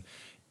disciplined.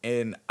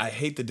 And I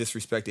hate to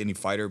disrespect any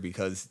fighter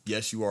because,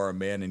 yes, you are a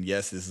man, and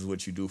yes, this is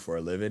what you do for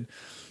a living.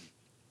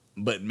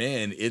 But,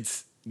 man,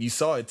 you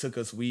saw it took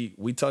us.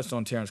 We touched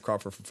on Terrence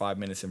Crawford for 5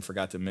 minutes and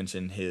forgot to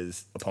mention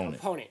his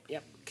opponent.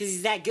 Yep. Because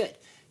he's that good.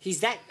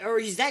 He's that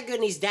good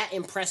and he's that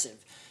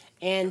impressive.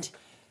 And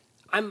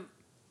I'm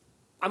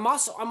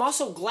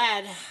also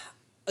glad,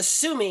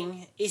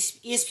 assuming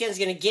ESPN's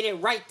going to get it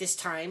right this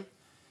time.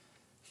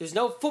 There's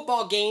no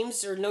football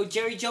games or no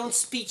Jerry Jones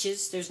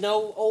speeches. There's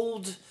no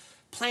old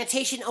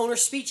plantation owner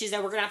speeches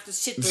that we're going to have to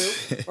sit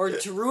through or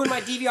to ruin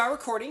my DVR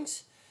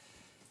recordings.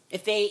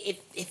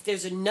 If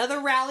there's another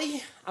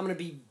rally, I'm going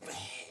to be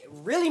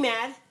really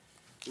mad,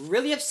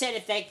 really upset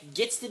if that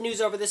gets the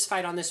news over this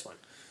fight on this one.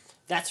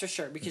 That's for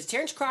sure. Because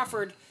Terrence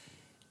Crawford,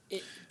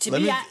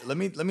 let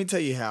me tell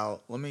you how.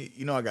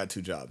 I got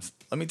two jobs.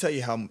 Let me tell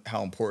you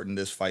how important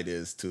this fight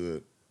is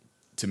to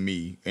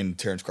me and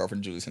Terrence Crawford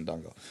and Julius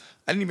Ndongo.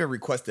 I didn't even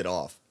request it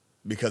off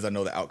because I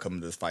know the outcome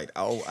of this fight.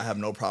 I have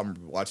no problem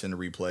watching the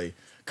replay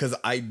because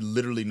I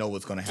literally know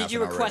what's going to happen. Did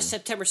you request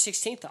September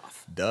 16th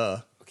off?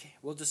 Duh. Okay,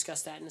 we'll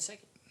discuss that in a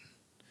second.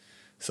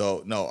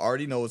 So, no, I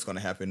already know what's going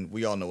to happen.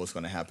 We all know what's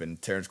going to happen.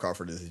 Terrence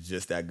Crawford is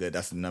just that good.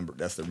 That's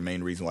the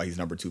main reason why he's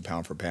number 2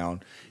 pound for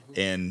pound.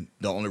 And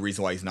the only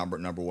reason why he's number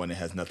 1, it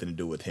has nothing to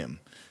do with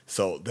him.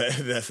 So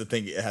that's the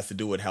thing. It has to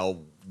do with how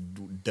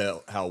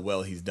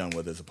well he's done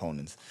with his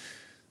opponents.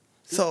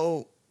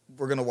 So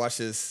we're going to watch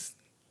this.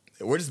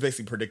 We're just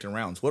basically predicting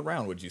rounds. What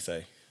round would you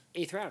say?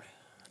 8th round.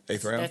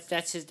 8th round?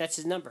 That's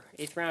his number.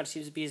 8th round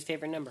seems to be his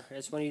favorite number.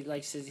 That's when he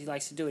likes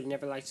to do it. He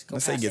never likes to go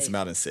Let's say he gets him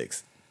out in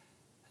 6.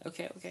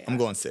 Okay. I'm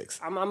going 6.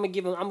 I'm gonna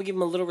give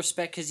him a little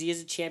respect because he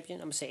is a champion.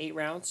 I'm gonna say 8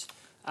 rounds.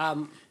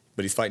 But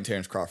he's fighting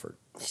Terrence Crawford.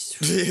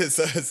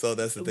 so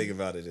that's the thing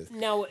about it is.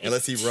 Now,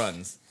 unless he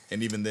runs,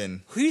 and even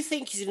then, who do you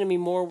think he's gonna be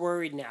more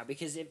worried now?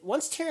 Because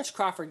once Terrence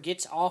Crawford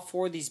gets all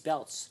 4 of these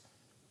belts,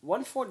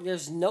 140,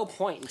 there's no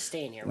point in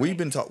staying here. Right?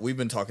 We've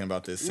been talking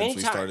about this since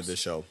we started this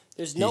show.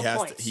 There's no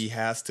point. He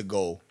has to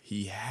go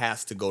to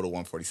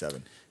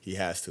 147. He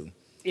has to.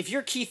 If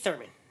you're Keith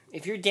Thurman,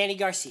 if you're Danny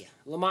Garcia,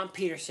 Lamont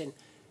Peterson,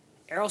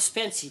 Errol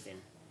Spence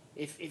even,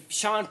 if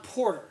Sean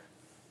Porter,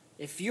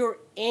 if you're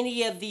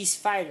any of these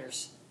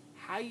fighters,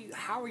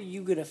 how are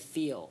you going to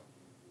feel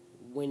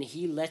when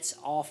he lets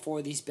all 4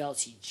 of these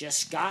belts he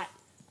just got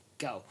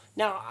go?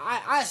 Now,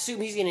 I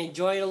assume he's going to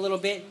enjoy it a little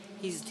bit.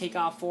 He's going to take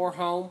all 4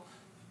 home,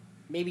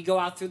 maybe go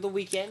out through the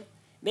weekend,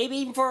 maybe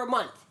even for a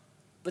month.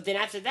 But then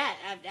after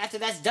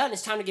that's done,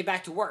 it's time to get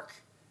back to work.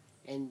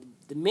 And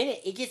the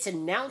minute it gets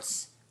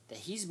announced that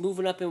he's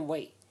moving up in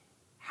weight,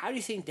 how do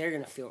you think they're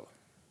going to feel?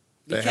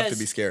 They have to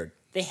be scared.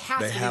 They have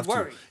to be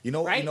worried. You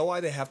know, right? You know why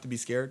they have to be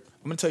scared?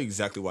 I'm going to tell you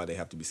exactly why they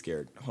have to be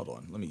scared. Hold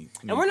on. Let me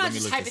and we're not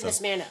just hyping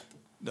this man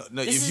up.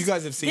 No, if you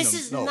guys have seen him. This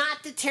is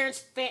not the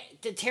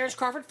Terrence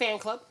Crawford fan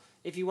club.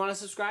 If you want to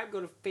subscribe,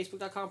 go to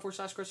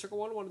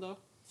facebook.com/SquareCircle101 though.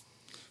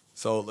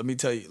 So let me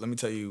tell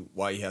you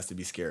why he has to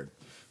be scared.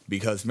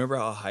 Because remember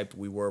how hyped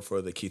we were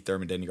for the Keith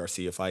Thurman Danny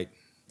Garcia fight?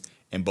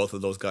 And both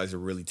of those guys are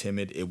really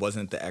timid. It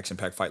wasn't the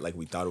action-packed fight like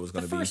we thought it was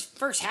going to be.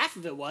 First half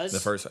of it was.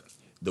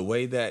 The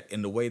way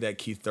that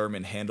Keith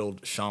Thurman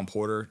handled Sean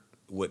Porter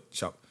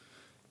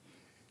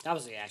that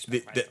was the action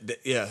fight.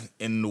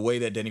 And the way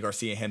that Danny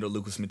Garcia handled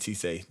Lucas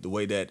Matisse, the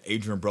way that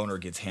Adrian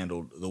Broner gets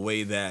handled, the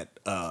way that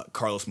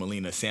Carlos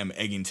Molina, Sam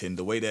Eggington,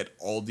 the way that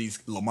all these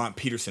Lamont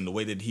Peterson, the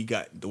way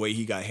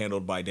he got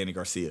handled by Danny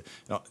Garcia.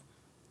 Now,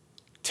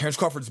 Terrence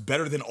Crawford's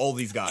better than all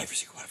these guys. Every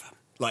single one of them.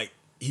 Like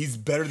he's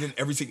better than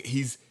every single.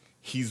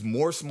 He's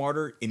more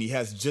smarter, and he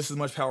has just as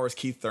much power as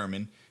Keith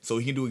Thurman. So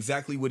he can do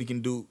exactly what he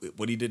can do,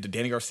 what he did to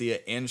Danny Garcia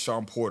and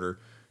Sean Porter.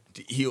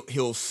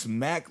 He'll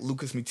smack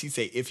Lucas Matisse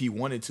if he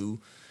wanted to.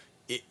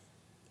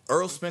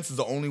 Earl Spence is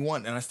the only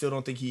one, and I still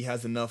don't think he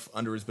has enough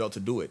under his belt to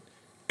do it.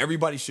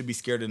 Everybody should be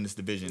scared in this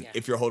division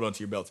if you're holding on to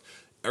your belts.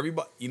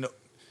 Everybody,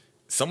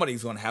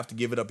 somebody's going to have to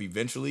give it up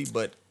eventually,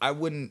 but I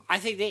wouldn't. I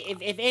think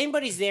if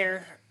anybody's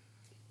there,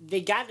 they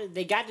have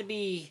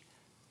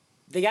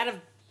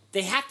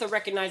to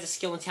recognize the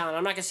skill and talent.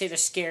 I'm not going to say they're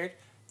scared.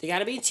 They got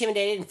to be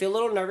intimidated and feel a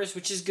little nervous,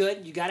 which is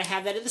good. You got to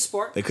have that in the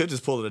sport. They could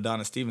just pull it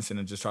Adonis Stevenson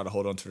and just try to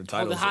hold on to the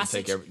titles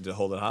and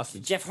hold it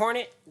hostage. Jeff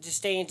Hornet, just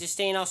stay in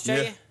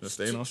Australia. Yeah, just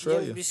stay in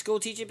Australia. Be a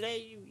school teacher, but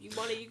you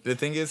want to. The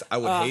thing is, I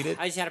would hate it.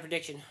 I just had a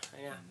prediction.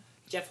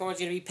 Jeff Hornet's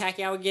going to be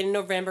Pacquiao again in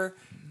November.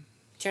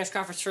 Terrence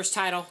Crawford's first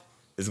title.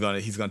 He's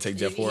gonna take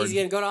Jeff Horn. He's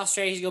going to go to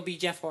Australia. He's going to beat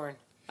Jeff Horn.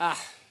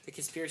 The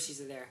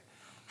conspiracies are there.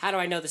 How do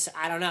I know this?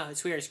 I don't know.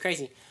 It's weird. It's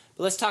crazy.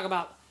 But let's talk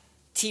about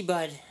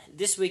T-Bud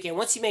this weekend.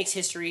 Once he makes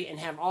history and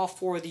have all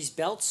 4 of these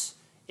belts,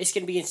 it's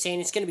going to be insane.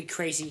 It's going to be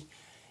crazy.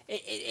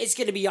 It's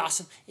going to be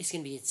awesome. It's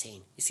going to be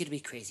insane. It's going to be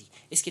crazy.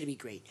 It's going to be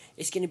great.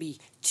 It's going to be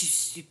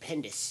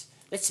stupendous.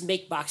 Let's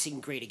make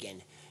boxing great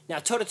again. Now,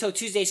 Toe-to-Toe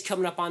Tuesday's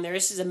coming up on there.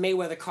 This is a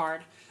Mayweather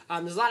card.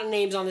 There's a lot of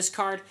names on this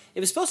card.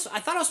 I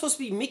thought it was supposed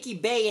to be Mickey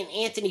Bay and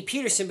Anthony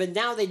Peterson, but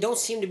now they don't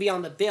seem to be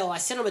on the bill. I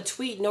sent them a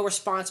tweet, no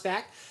response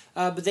back.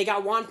 But they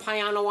got Juan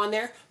Payano on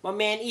there. My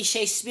man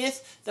Ishe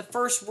Smith, the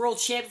first world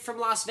champion from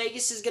Las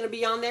Vegas, is going to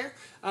be on there.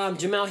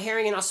 Jamel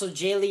Herring and also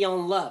J.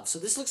 Leon Love. So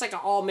this looks like an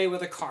all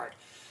Mayweather card.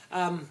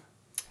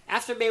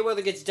 After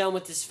Mayweather gets done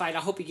with this fight, I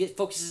hope he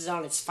focuses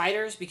on his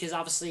fighters because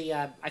obviously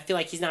I feel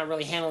like he's not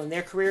really handling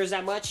their careers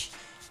that much.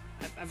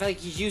 I feel like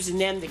he's using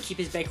them to keep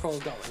his bankroll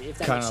going. If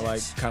that makes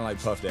sense. Kind of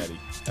like Puff Daddy.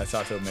 That's how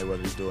I feel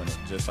Mayweather's doing it,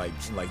 just like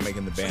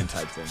making the band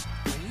type thing.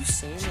 Are you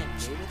saying that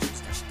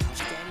Mayweather's got Puff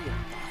Daddy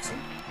or